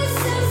run this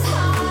as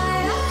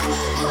higher,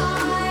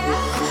 higher.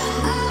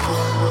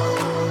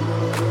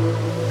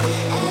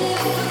 And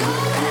if I go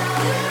down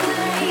in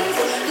flames,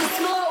 the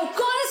smoke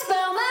gonna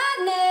spell my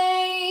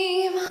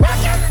name.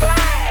 Russian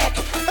flag,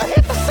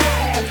 hit the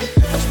sand.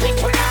 Speak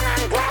when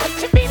I'm glad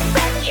to be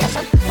back. Yes,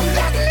 I'm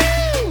got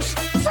news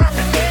from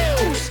the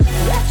news.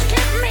 Let's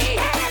get me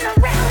hanging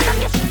around. I'm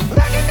just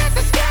looking at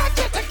the sky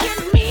just to get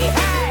me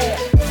high.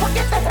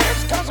 Forget the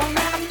hearse, 'cause I'm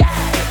gonna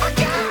die. I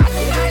got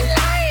 9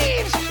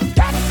 lives,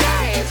 got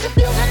sides,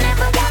 abusing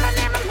every one of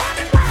them and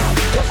running wild,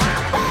 'cause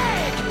I'm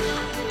back.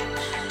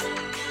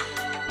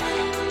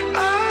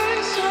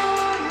 Eyes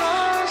on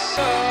my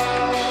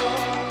soul,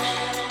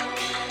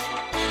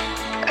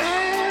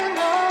 and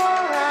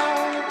all I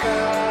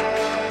got.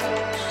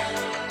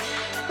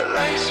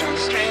 Likes from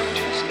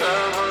strangers,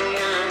 love on the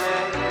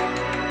internet,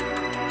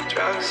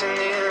 drugs in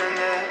the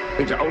internet.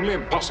 Things are only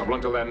impossible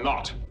until they're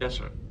not. Yes,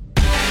 sir.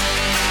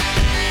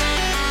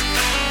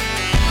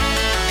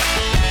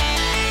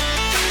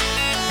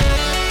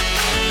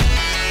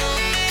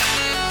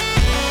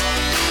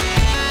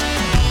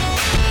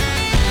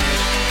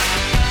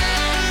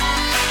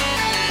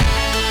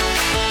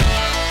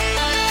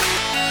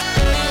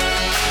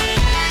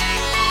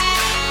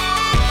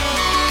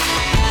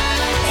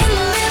 In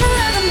the middle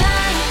of the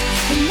night,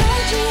 in my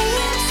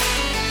dreams,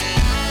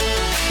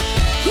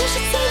 you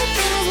should see the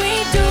things we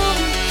do,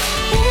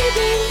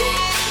 baby.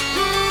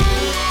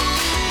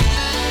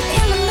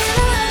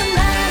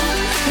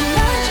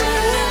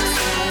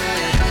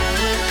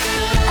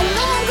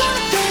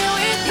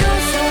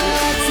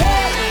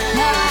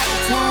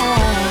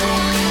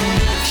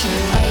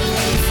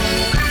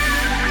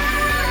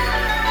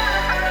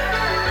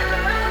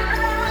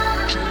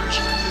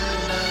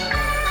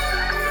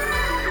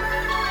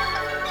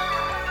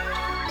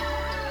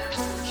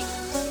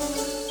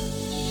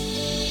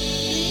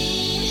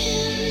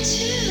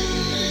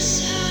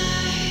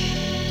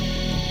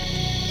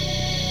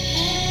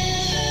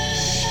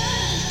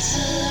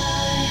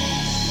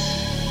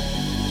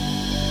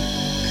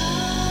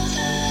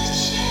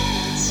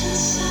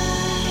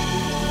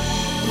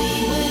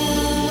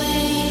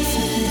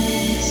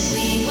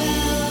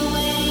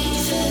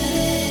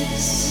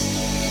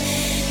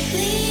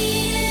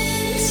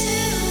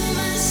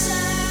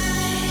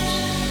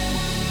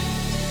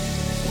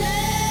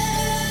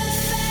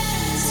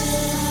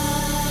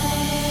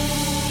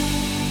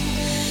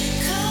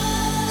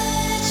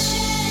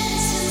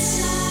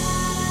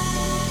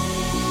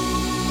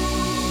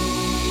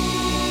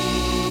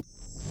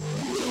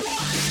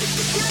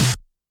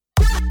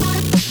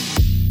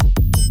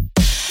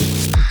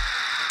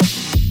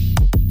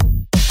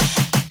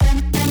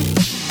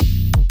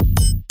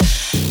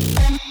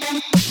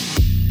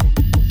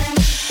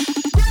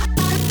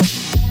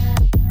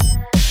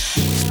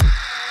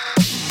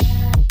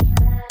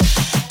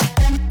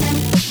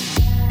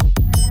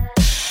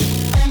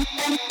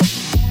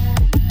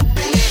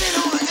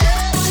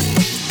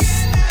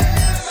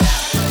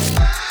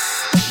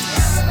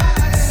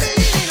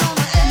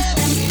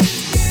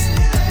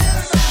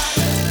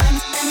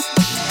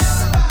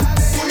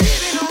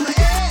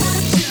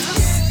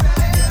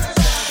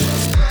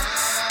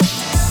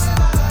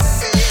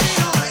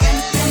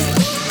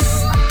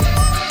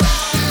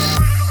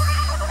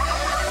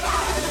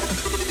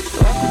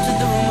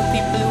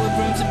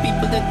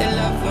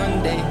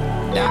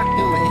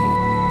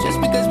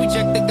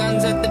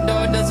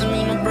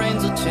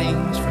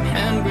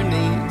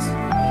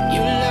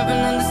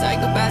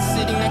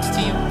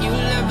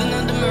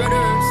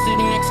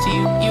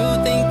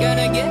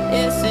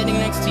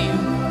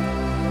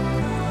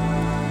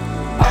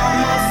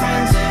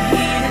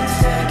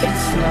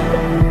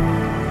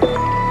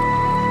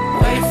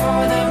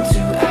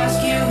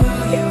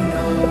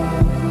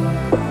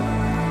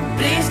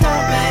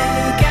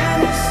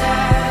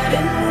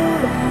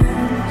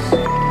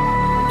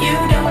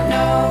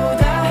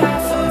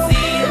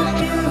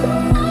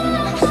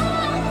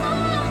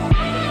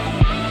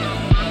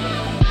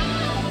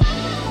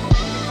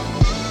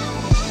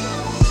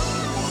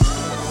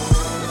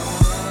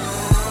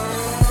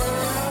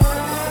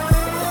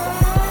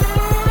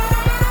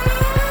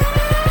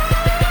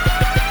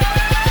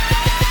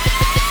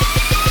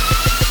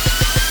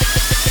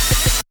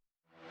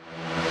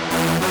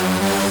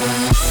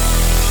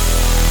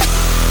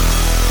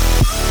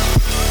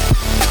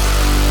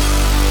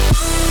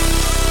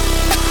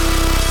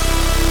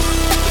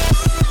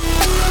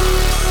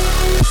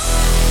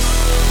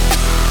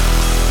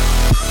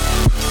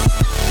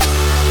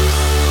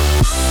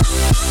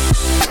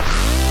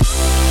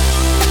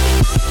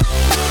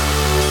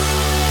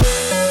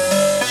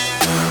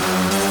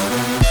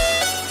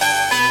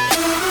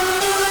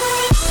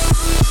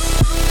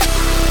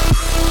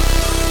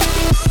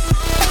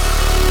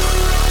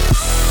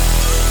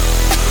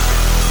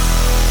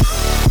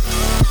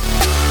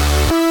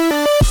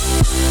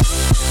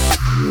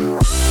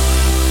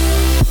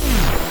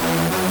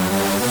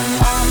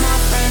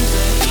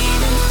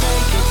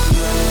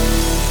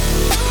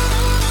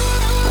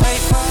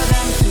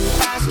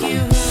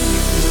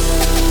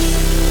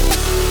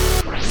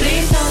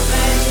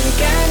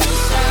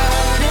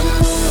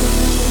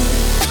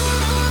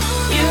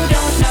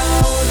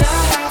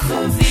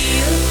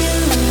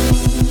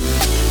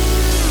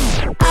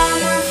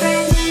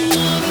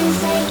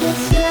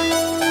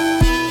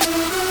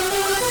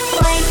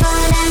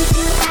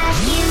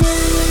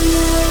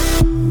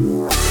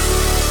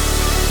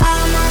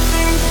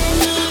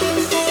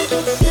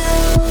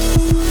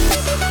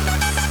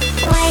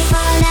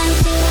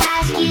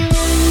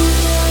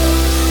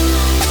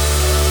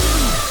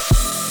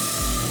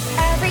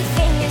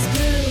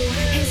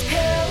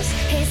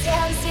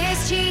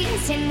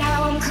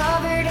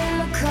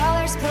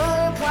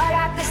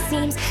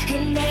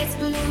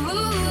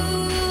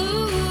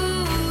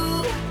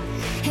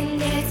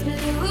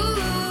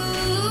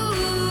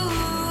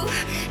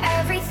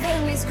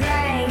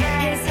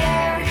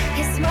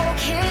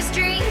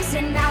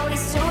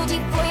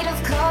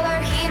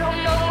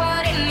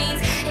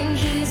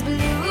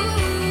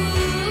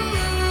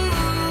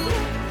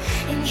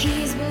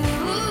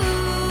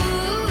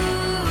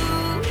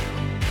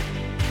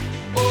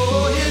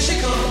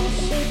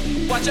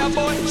 Watch out,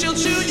 boy, she'll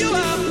chew you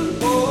up.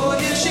 Oh,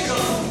 here she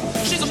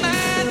comes. She's a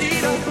man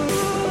eater.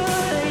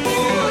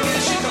 Oh,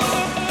 here she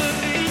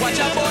comes. Watch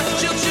out, boy,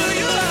 she'll chew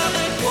you up.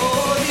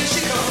 Oh, here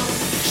she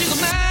comes. She's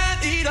a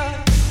man eater.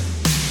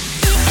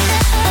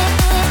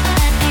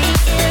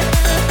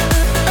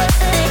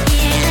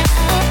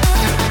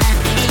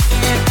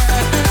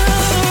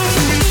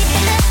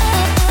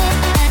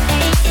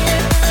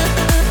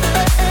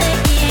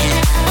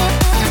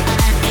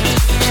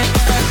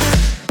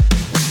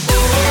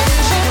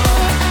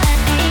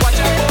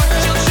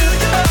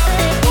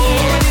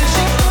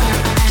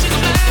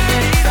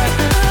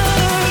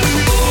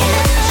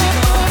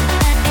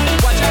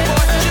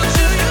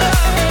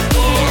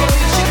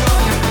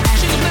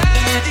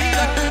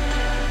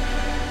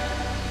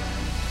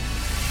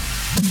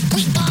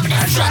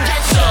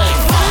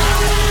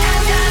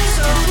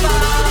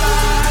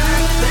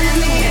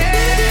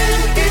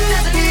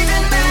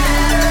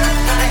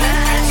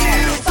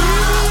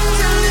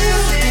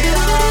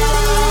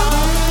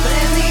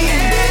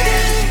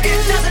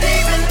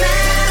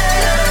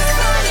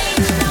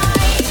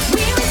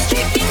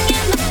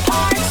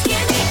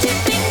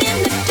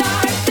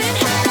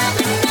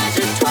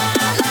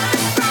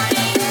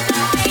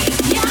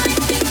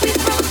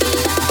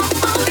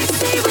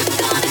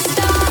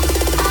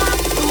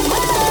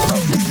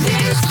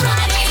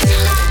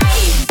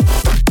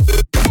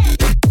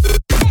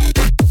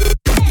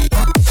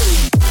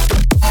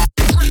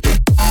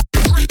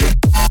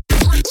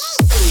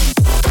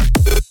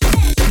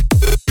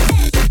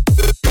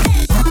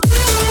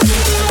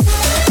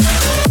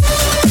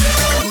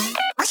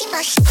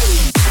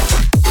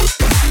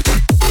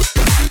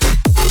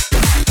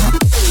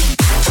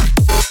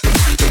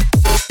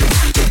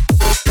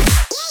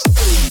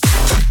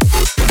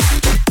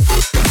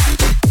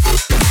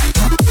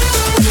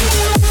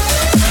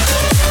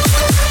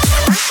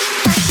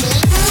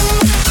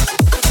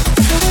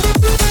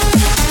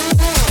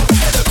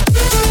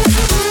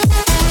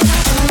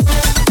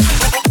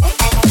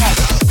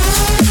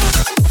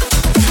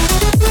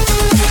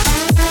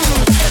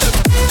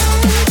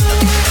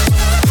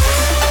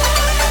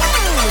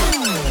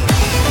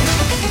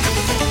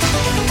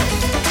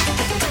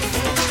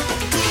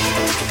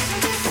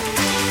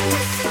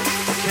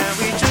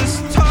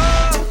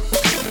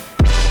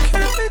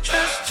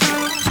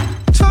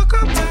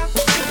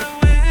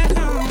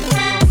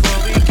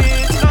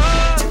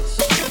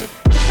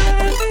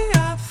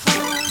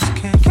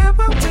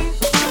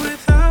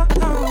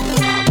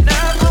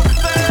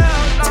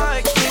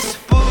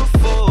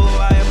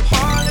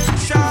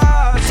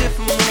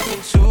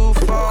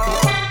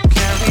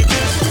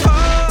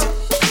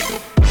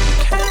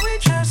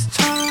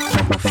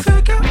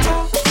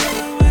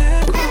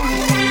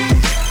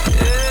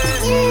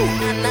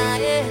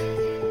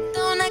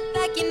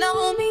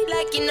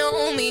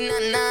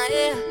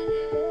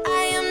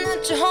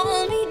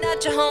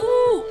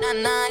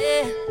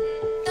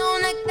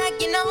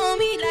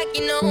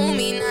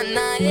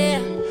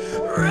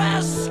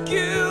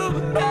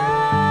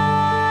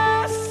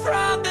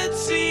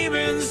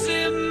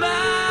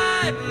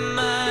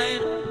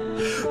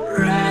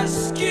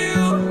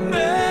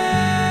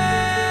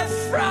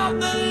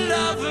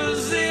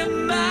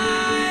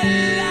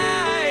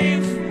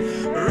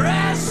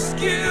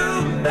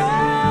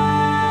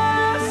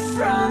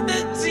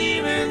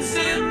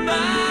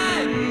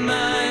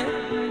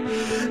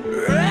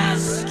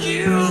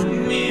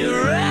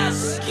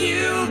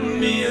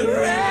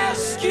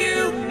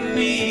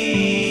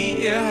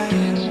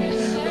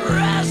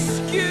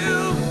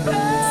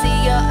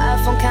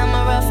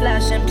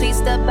 Please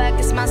step back,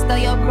 it's my style,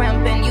 you're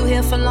cramping. You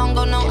here for long,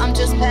 oh no, I'm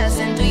just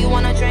passing. Do you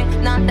wanna drink?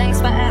 Nah, thanks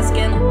for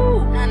asking.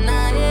 Ooh, nah,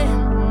 nah, yeah.